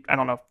frame, and I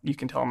don't know if you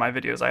can tell in my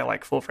videos, I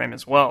like full frame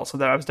as well. So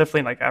that I was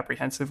definitely like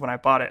apprehensive when I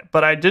bought it,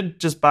 but I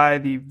did just buy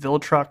the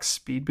Viltrox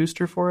speed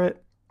booster for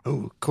it.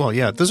 Oh, cool.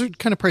 Yeah. Those are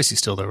kind of pricey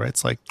still though, right?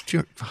 It's like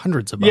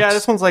hundreds of bucks. Yeah,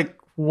 this one's like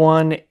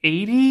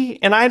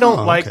 180, and I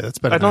don't that's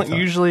better I than I don't thought.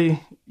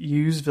 usually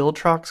use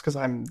Viltrox because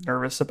I'm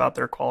nervous about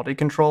their quality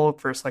control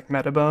versus like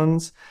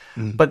Metabones.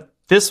 But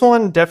this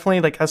one definitely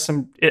like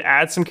it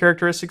adds some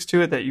characteristics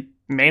to it that you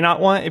may not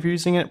want if you're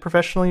using it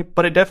professionally,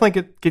 but it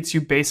definitely gets you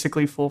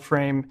basically full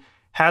frame,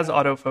 has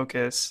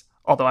autofocus,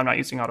 although I'm not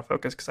using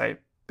autofocus because I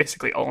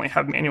basically only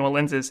have manual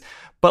lenses.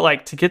 But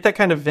like to get that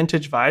kind of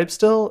vintage vibe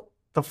still,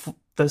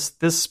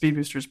 this speed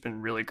booster has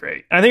been really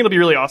great. And I think it'll be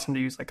really awesome to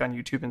use like on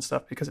YouTube and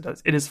stuff because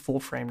it is full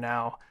frame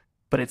now,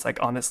 but it's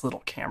like on this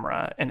little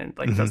camera and it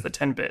like does the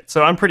 10-bit.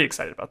 So I'm pretty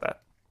excited about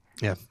that.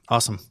 Yeah.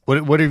 Awesome.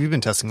 What have you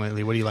been testing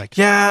lately? What do you like?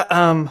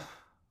 Yeah.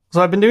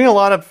 So I've been doing a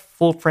lot of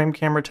full frame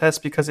camera tests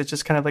because it's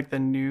just kind of like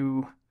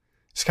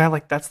it's kind of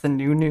like that's the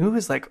new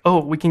is like, oh,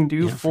 we can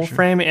do full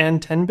frame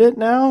and 10-bit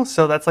now.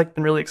 So that's like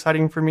been really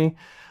exciting for me.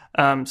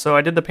 So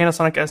I did the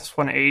Panasonic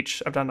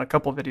S1H. I've done a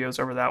couple videos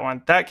over that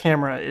one. That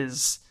camera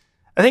is,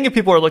 I think if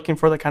people are looking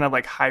for the kind of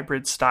like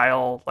hybrid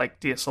style, like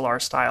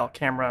DSLR style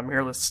camera,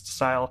 mirrorless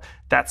style,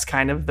 that's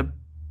kind of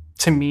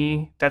to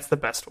me, that's the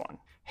best one.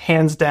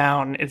 Hands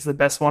down, it's the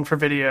best one for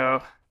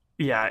video.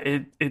 Yeah,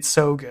 it's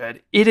so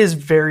good. It is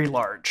very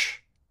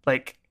large.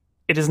 Like,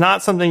 it is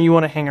not something you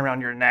want to hang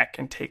around your neck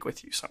and take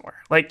with you somewhere.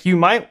 Like, you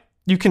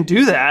can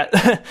do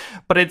that,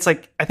 but it's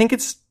like, I think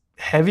it's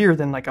heavier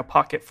than like a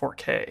Pocket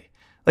 4K.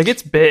 Like,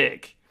 it's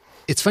big.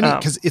 It's funny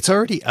because it's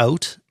already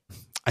out.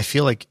 I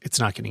feel like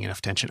it's not getting enough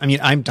attention. I mean,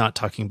 I'm not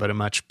talking about it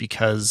much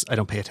because I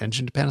don't pay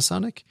attention to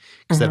Panasonic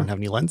because they don't have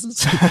any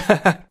lenses.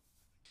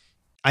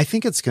 I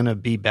think it's going to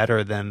be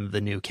better than the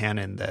new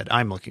Canon that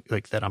I'm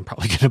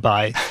probably going to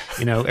buy.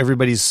 You know,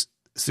 there's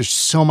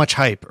so much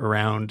hype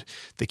around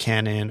the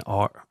Canon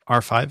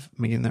R5. Am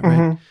I getting that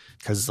right?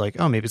 Because like,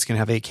 oh, maybe it's going to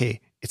have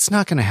 8K. It's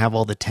not going to have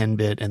all the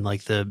 10-bit and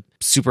like the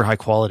super high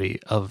quality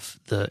of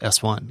the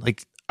S1.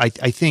 Like, I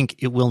think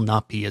it will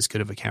not be as good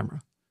of a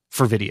camera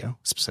for video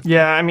specifically.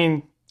 Yeah, I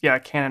mean,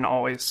 Canon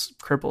always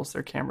cripples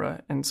their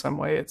camera in some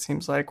way, it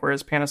seems like,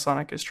 whereas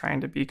Panasonic is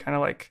trying to be kind of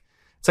like,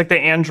 it's like the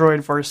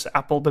Android versus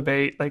Apple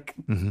debate. Like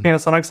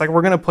Panasonic's like,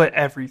 we're going to put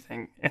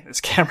everything in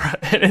this camera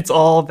and it's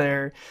all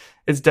there.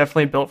 It's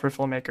definitely built for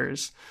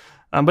filmmakers.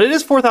 But it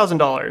is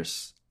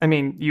 $4,000. I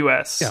mean,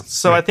 US. Yeah,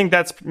 so right. I think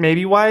that's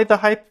maybe why the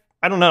hype,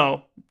 I don't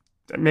know.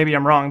 Maybe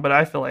I'm wrong, but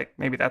I feel like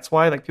maybe that's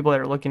why like people that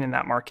are looking in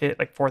that market,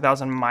 like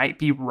 4,000 might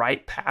be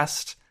right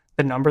past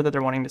the number that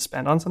they're wanting to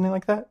spend on something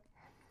like that.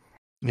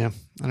 Yeah,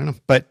 I don't know.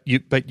 But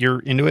you're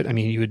into it. I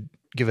mean, you would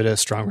give it a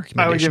strong recommendation.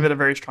 I would give it a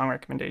very strong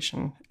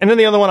recommendation. And then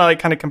the other one I like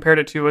kind of compared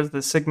it to was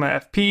the Sigma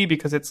FP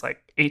because it's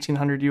like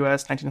 1,800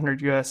 US,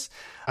 1,900 US.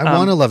 I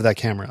want to love that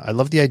camera. I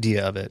love the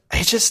idea of it.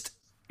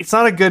 It's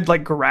not a good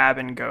like grab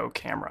and go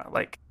camera.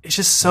 Like it's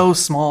just so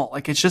small.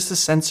 Like it's just a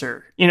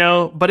sensor, you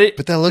know, but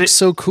that looks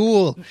so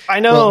cool. I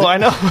know.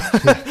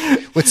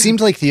 What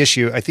seemed like the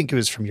issue, I think it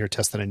was from your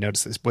test that I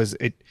noticed this, was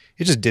it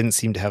just didn't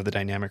seem to have the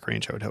dynamic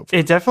range I would hope for.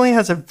 It definitely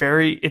has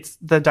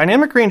the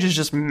dynamic range is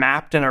just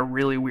mapped in a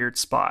really weird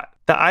spot.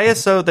 The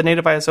ISO, the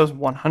native ISO is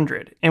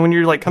 100. And when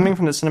you're like coming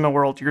from the cinema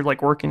world, you're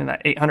like working in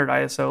that 800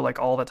 ISO like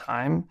all the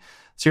time.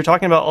 So you're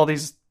talking about all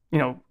these, you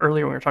know,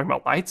 earlier when we were talking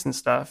about lights and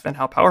stuff and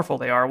how powerful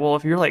they are. Well,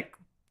 if you're like,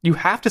 you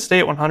have to stay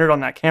at 100 on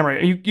that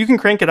camera. You can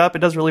crank it up. It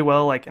does really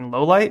well like in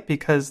low light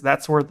because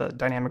that's where the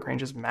dynamic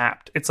range is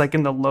mapped. It's like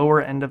in the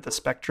lower end of the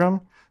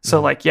spectrum.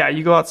 So like, yeah,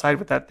 you go outside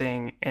with that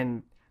thing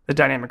and the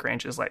dynamic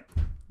range is like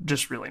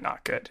just really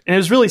not good. And it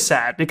was really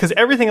sad because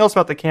everything else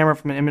about the camera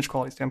from an image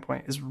quality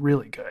standpoint is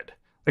really good,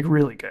 like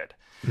really good.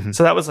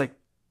 So that was like,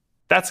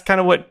 that's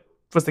kind of what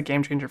was the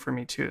game changer for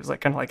me too. It's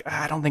like kind of like,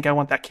 I don't think I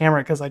want that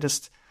camera because I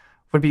just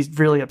would be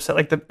really upset.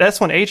 Like the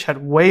S1H had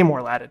way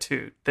more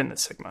latitude than the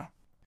Sigma.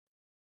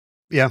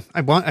 Yeah,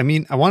 I want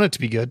it to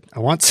be good. I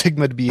want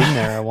Sigma to be in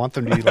there. I want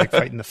them to be like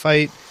fighting the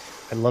fight.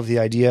 I love the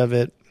idea of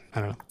it. I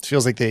don't know. It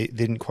feels like they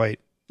didn't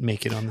quite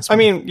make it on this one. I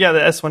mean, yeah,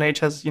 the S1H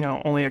has, you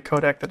know, only a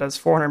codec that does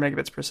 400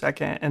 megabits per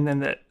second. And then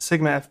the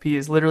Sigma FP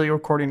is literally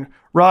recording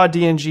raw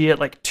DNG at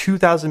like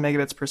 2,000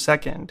 megabits per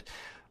second.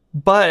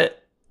 But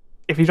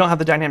if you don't have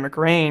the dynamic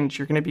range,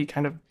 you're going to be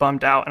kind of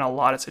bummed out in a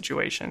lot of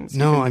situations.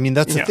 No, I mean,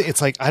 that's the thing.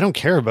 It's like, I don't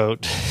care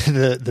about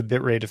the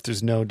bit rate if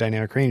there's no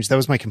dynamic range. That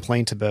was my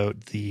complaint about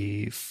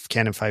the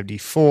Canon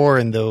 5D4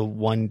 and the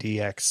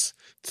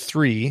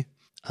 1DX3.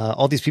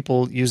 All these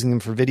people using them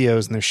for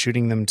videos and they're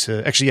shooting them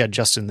to, actually, yeah,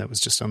 Justin, that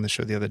was just on the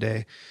show the other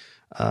day.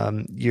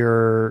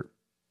 You're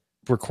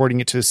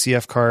recording it to a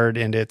CF card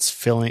and it's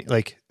filling,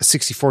 like a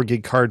 64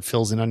 gig card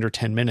fills in under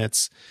 10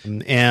 minutes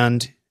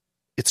and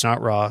it's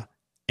not raw.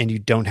 And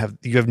you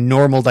have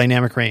normal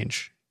dynamic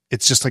range.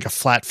 It's just like a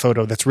flat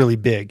photo that's really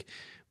big.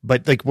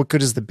 But like, what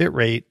good is the bit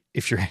rate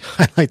if your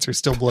highlights are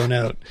still blown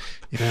out,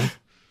 you know?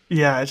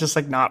 Yeah, it's just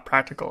like not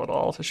practical at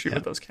all to shoot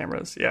with those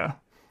cameras. Yeah.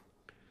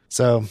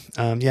 So,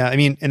 yeah, I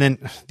mean, and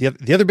then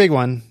the other big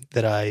one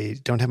that I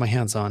don't have my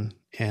hands on,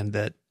 and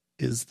that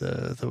is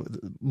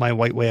my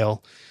white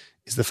whale,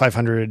 is the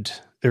 500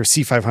 or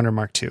C500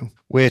 Mark II,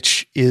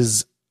 which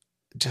is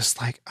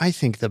just like, I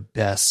think the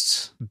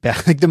best,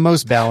 like the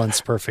most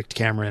balanced, perfect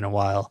camera in a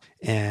while.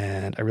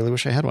 And I really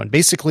wish I had one.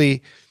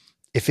 Basically,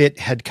 if it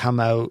had come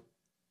out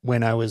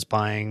when I was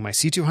buying my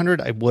C200,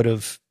 I would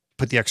have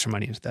put the extra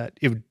money into that.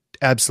 It would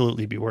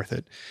absolutely be worth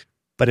it.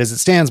 But as it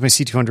stands, my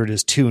C200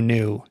 is too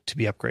new to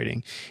be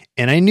upgrading.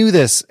 And I knew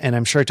this, and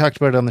I'm sure I talked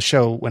about it on the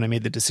show when I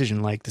made the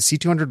decision. Like the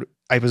C200,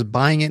 I was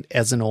buying it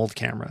as an old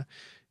camera,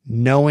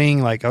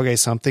 knowing like, okay,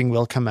 something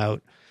will come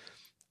out.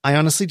 I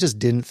honestly just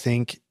didn't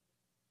think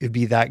it'd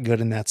be that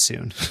good and that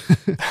soon.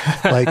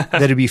 Like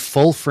that it'd be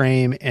full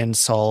frame and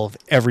solve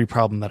every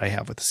problem that I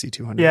have with the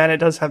C200. Yeah, and it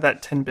does have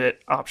that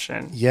 10-bit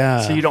option.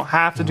 Yeah. So you don't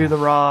have to do the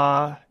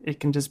RAW.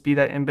 It can just be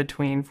that in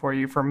between for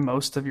you for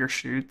most of your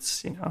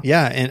shoots, you know.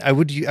 Yeah, and I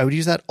would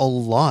use that a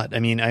lot. I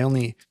mean,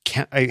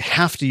 I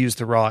have to use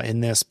the RAW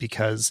in this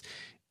because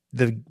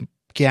the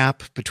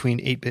gap between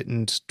 8-bit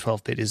and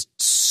 12-bit is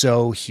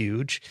so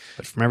huge.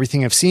 But from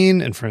everything I've seen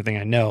and from everything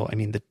I know, I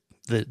mean, the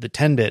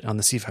 10-bit on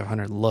the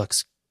C500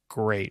 looks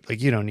great. Like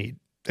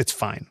it's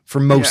fine for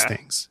most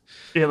things.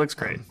 Yeah, it looks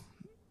great.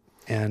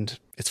 And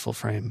it's full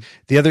frame.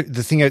 The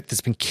thing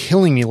that's been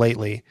killing me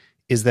lately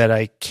is that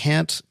I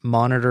can't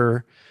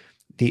monitor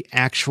the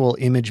actual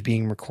image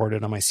being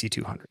recorded on my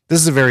C200. This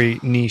is a very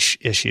niche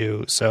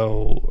issue,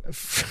 so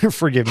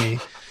forgive me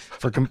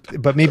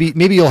but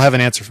maybe you'll have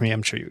an answer for me.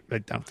 I'm sure I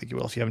don't think you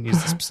will if you haven't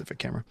used the specific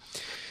camera.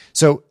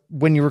 So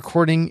when you're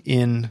recording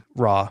in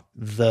RAW,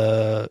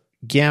 the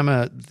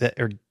gamma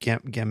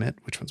gamut,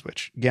 which one's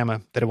which?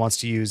 Gamma that it wants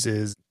to use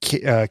is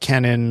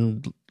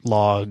Canon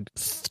log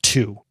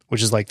 2,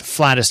 which is like the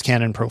flattest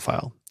Canon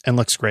profile and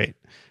looks great.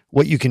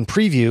 What you can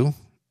preview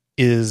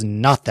is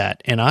not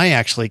that. And I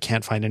actually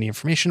can't find any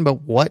information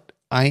about what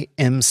I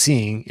am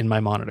seeing in my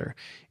monitor.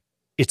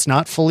 It's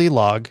not fully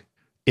log.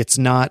 It's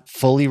not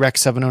fully Rec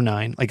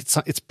 709. Like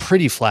it's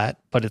pretty flat,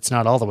 but it's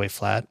not all the way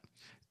flat.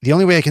 The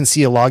only way I can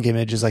see a log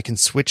image is I can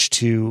switch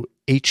to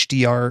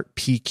HDR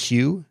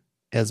PQ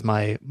as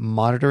my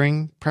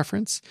monitoring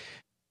preference.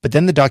 But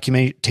then the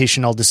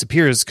documentation all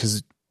disappears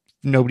because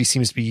nobody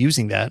seems to be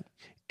using that.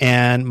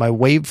 And my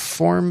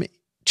waveform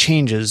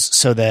changes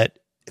so that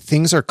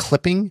things are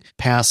clipping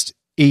past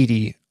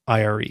 80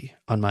 IRE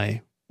on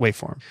my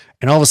waveform.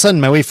 And all of a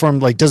sudden my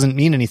waveform like doesn't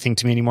mean anything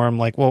to me anymore. I'm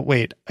like, well,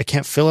 wait, I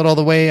can't fill it all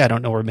the way. I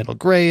don't know where middle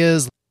gray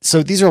is.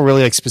 So these are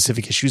really like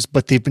specific issues,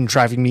 but they've been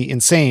driving me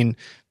insane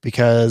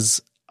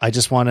because I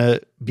just want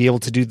to be able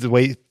to do the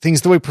way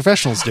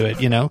professionals do it,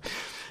 you know?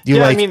 Is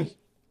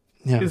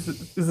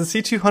the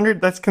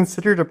C200, that's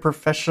considered a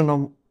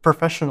professional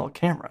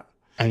camera.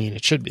 I mean,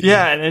 it should be.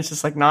 Yeah, and it's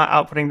just like not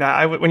outputting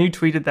that. When you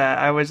tweeted that,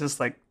 I was just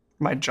like,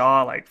 my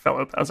jaw like fell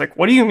open. I was like,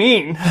 what do you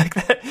mean? Like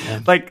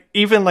that, like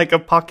even like a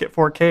Pocket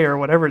 4K or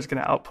whatever is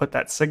going to output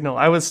that signal.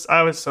 I was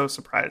so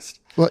surprised.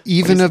 Well,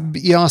 even a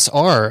EOS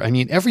R, I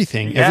mean,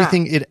 everything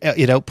it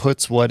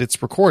outputs what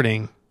it's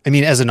recording. I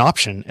mean, as an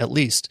option, at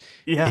least.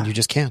 Yeah. And you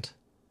just can't.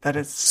 That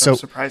is so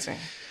surprising.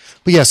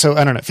 But yeah, so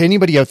I don't know. If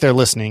anybody out there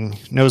listening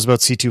knows about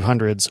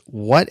C200s,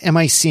 what am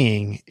I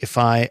seeing if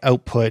I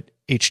output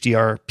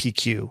HDR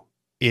PQ?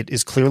 It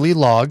is clearly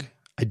log.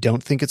 I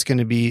don't think it's going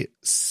to be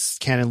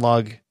Canon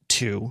log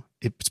 2.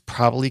 It's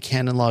probably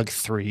Canon log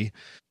 3.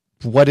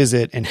 What is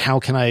it, and how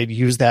can I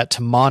use that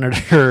to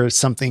monitor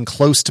something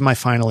close to my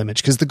final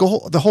image? Because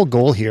the whole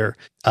goal here,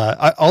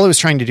 all I was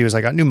trying to do is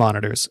I got new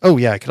monitors. Oh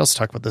yeah, I could also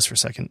talk about this for a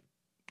second.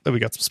 We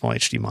got some small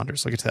HD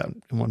monitors. I'll get to that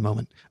in one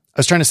moment. I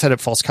was trying to set up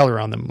false color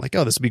on them. Like,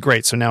 oh, this would be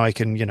great. So now I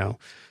can,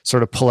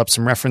 sort of pull up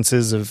some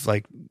references of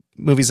like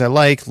movies I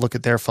like, look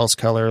at their false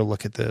color,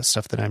 look at the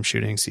stuff that I'm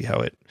shooting, see how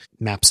it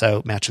maps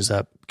out, matches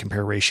up,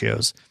 compare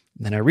ratios.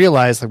 And then I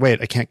realized, like,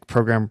 wait, I can't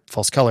program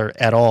false color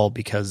at all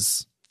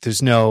because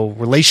there's no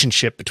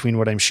relationship between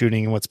what I'm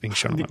shooting and what's being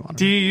shown on my monitor.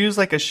 Do you use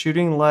like a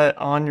shooting LUT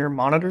on your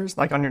monitors?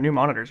 Like on your new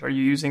monitors? Are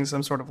you using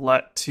some sort of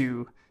LUT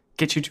to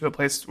get you to a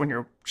place when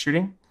you're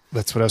shooting?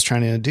 That's what I was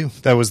trying to do.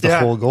 That was the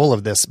whole goal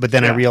of this. But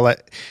then I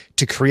realized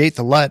to create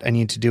the LUT, I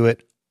need to do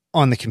it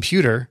on the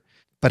computer,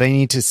 but I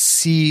need to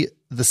see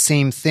the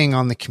same thing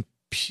on the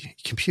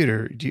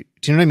computer. Do you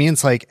know what I mean?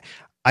 It's like,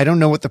 I don't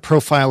know what the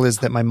profile is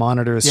that my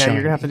monitor is showing. Yeah,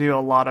 you're going to have to do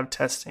a lot of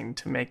testing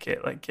to make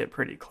it like get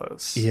pretty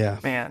close. Yeah.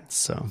 Man.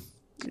 So,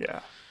 yeah.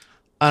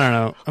 I don't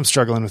know. I'm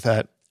struggling with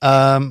that.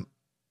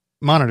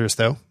 Monitors,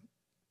 though.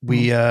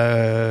 We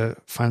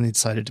finally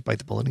decided to bite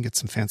the bullet and get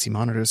some fancy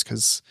monitors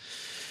because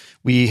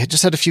we had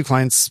just had a few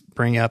clients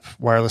bring up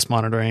wireless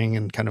monitoring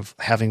and kind of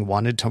having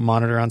wanted to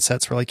monitor on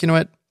sets. We're like, you know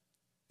what?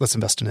 Let's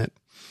invest in it.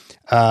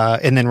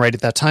 And then right at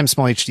that time,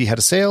 Small HD had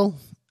a sale.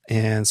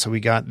 And so we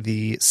got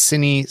the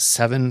Cine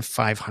 7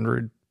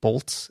 500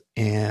 bolt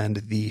and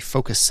the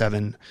Focus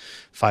 7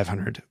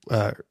 500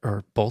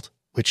 or bolt.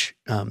 which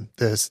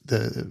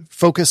the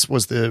focus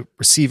was the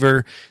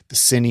receiver, the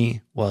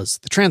Cine was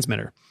the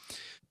transmitter.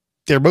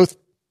 They're both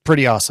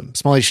pretty awesome.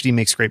 Small HD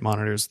makes great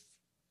monitors.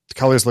 The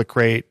colors look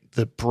great.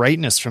 The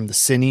brightness from the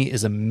Cine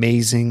is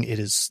amazing. It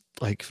is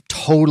like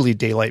totally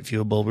daylight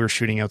viewable. We were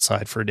shooting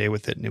outside for a day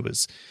with it, and it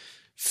was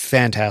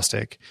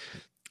fantastic.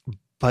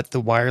 But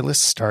the wireless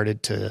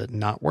started to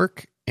not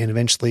work and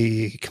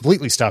eventually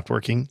completely stopped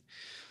working.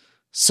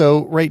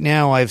 So right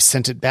now I've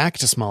sent it back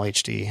to Small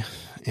HD,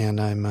 and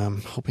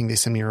I'm hoping they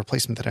send me a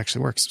replacement that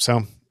actually works.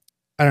 So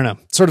I don't know,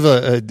 sort of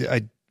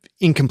a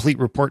incomplete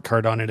report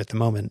card on it at the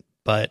moment,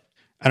 but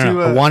I don't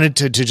know. I wanted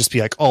to just be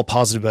like all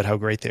positive about how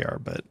great they are,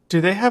 but do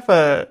they have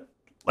a,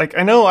 like,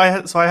 I know I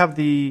have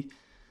the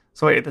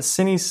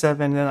Cine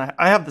 7, and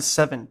I have the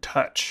 7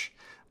 Touch.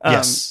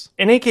 Yes.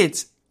 And it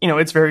gets,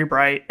 it's very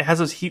bright. It has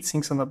those heat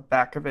sinks on the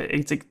back of it.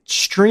 It's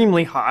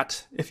extremely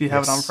hot if you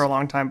have it on for a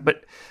long time.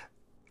 But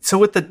so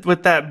with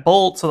that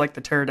bolt, so like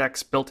the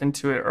Teradek's built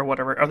into it or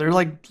whatever, are there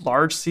like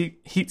large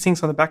heat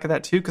sinks on the back of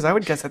that too? Because I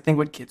would guess that thing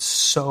would get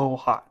so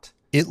hot.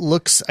 It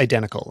looks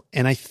identical,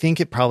 and I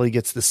think it probably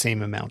gets the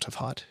same amount of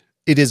hot.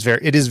 It is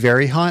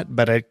very hot,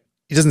 but it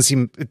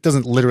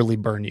doesn't literally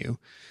burn you.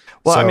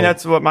 Well, I mean,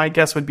 that's what my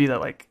guess would be,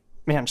 that like,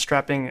 man,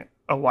 strapping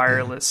a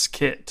wireless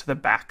kit to the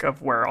back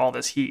of where all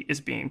this heat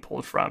is being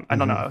pulled from. I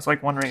don't know. I was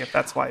like wondering if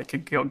that's why it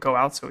could go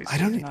out so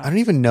easily. I don't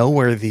even know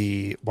where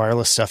the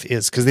wireless stuff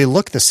is, because they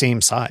look the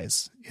same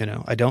size.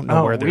 I don't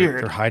know where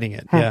they're hiding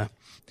it. Yeah.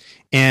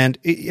 And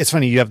it's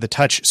funny, you have the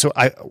Touch. So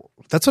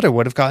that's what I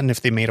would have gotten if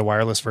they made a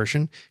wireless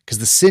version, because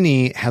the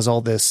Cine has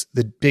all this.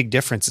 The big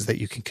difference is that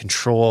you can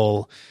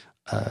control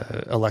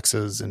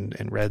Alexas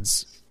and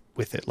Reds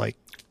with it. Like,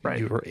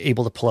 you were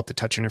able to pull up the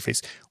touch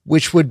interface,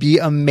 which would be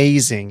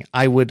amazing.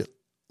 I would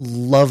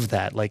love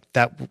that. Like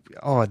that.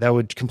 Oh, that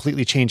would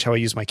completely change how I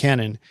use my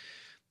Canon,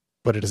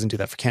 but it doesn't do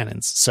that for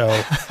Canons. So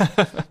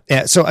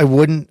yeah, so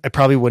I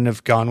probably wouldn't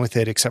have gone with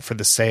it, except for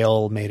the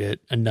sale made it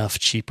enough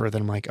cheaper that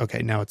I'm like,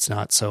 okay, now it's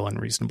not so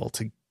unreasonable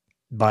to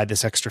buy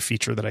this extra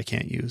feature that I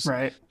can't use.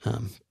 Right.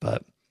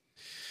 But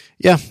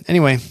yeah,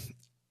 anyway,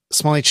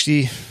 Small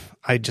HD,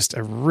 I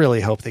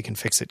really hope they can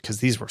fix it, because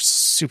these were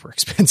super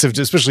expensive,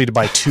 especially to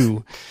buy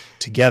 2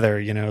 together.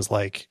 It was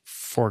like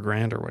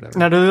 $4,000 or whatever.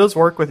 Now, do those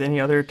work with any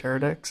other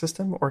Teradek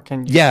system, or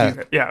can you?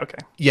 Yeah. Okay.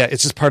 Yeah,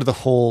 it's just part of the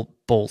whole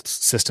Bolt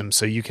system.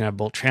 So you can have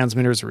Bolt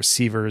transmitters or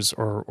receivers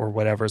or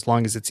whatever, as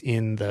long as it's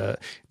in the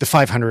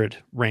 500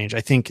 range.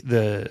 I think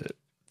the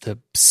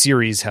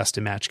series has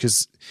to match,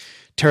 because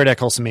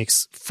Teradek also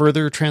makes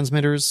further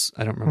transmitters.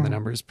 I don't remember the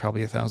numbers,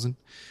 probably 1,000.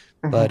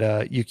 But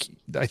I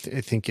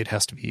think it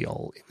has to be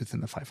all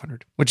within the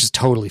 500, which is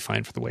totally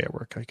fine for the way I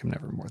work. I'm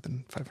never more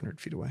than 500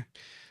 feet away.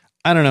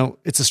 I don't know.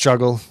 It's a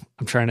struggle.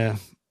 I'm trying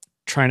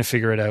to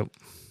figure it out.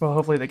 Well,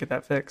 hopefully they get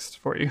that fixed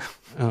for you.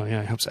 Oh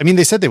yeah, I hope so. I mean,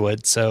 they said they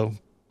would, so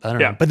I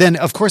don't know. But then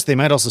of course they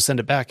might also send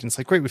it back, and it's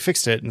like, great, we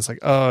fixed it. And it's like,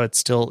 oh, it's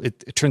still,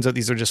 it turns out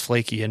these are just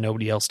flaky and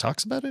nobody else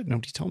talks about it.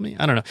 Nobody told me.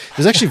 I don't know.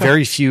 There's actually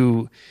very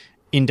few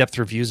in-depth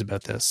reviews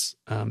about this.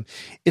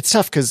 It's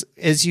tough, because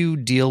as you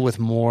deal with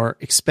more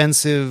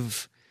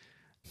expensive,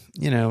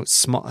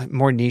 small,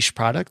 more niche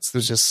products,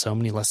 there's just so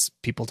many less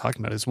people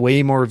talking about it. There's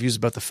way more reviews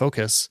about the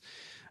Focus.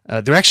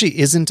 There actually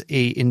isn't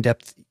a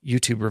in-depth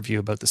YouTube review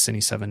about the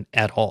Cine 7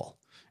 at all.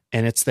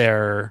 And it's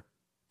their,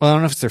 well, I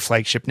don't know if it's their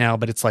flagship now,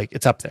 but it's like,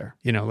 it's up there,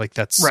 like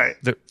that's right.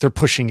 They're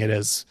pushing it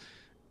as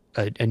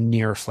a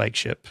near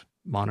flagship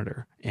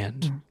monitor,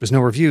 and there's no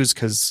reviews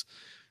because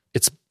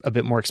it's a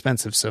bit more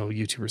expensive, so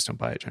YouTubers don't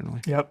buy it generally.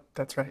 Yep,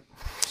 that's right.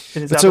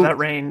 It is out of that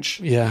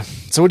range. Yeah.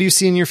 So what do you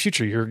see in your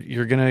future?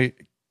 You're going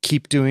to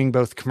keep doing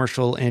both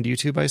commercial and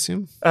YouTube, I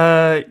assume?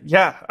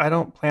 Yeah, I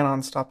don't plan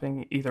on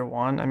stopping either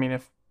one. I mean,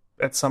 if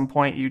at some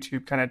point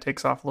YouTube kind of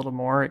takes off a little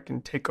more, it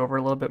can take over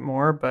a little bit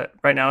more, but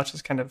right now it's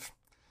just kind of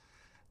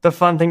the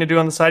fun thing to do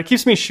on the side. It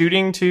keeps me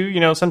shooting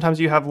too. Sometimes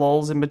you have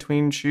lulls in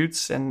between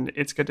shoots, and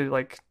it's good to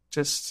like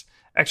just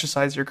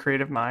exercise your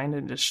creative mind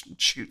and just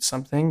shoot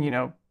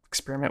something,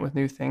 experiment with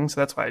new things.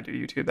 So that's why I do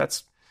YouTube.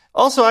 That's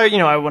also,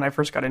 when I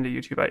first got into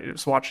YouTube, I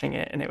was watching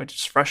it, and it would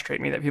just frustrate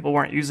me that people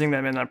weren't using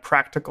them in a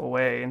practical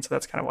way. And so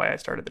that's kind of why I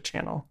started the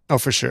channel. Oh,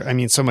 for sure. I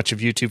mean, so much of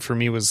YouTube for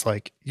me was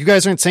like, you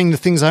guys aren't saying the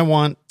things I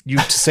want you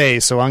to say,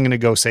 so I'm going to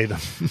go say them.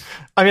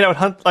 I mean,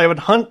 I would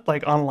hunt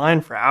like online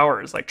for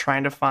hours, like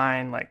trying to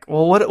find like,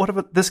 well, what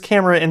about this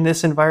camera in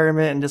this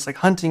environment, and just like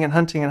hunting and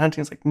hunting and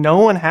hunting. It's like, no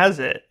one has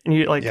it. And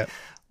you're like,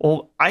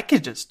 well, I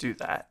could just do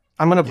that.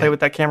 I'm going to play with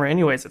that camera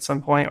anyways at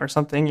some point or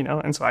something,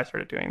 and so I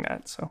started doing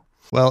that. So,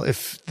 well,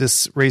 if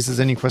this raises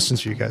any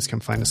questions for you guys, come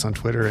find us on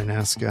Twitter and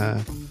ask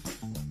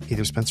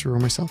either Spenser or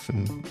myself,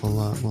 and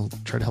we'll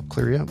try to help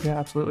clear you up. Yeah,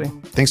 absolutely.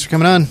 Thanks for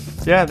coming on.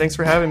 Yeah, thanks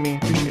for having me.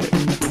 Appreciate it.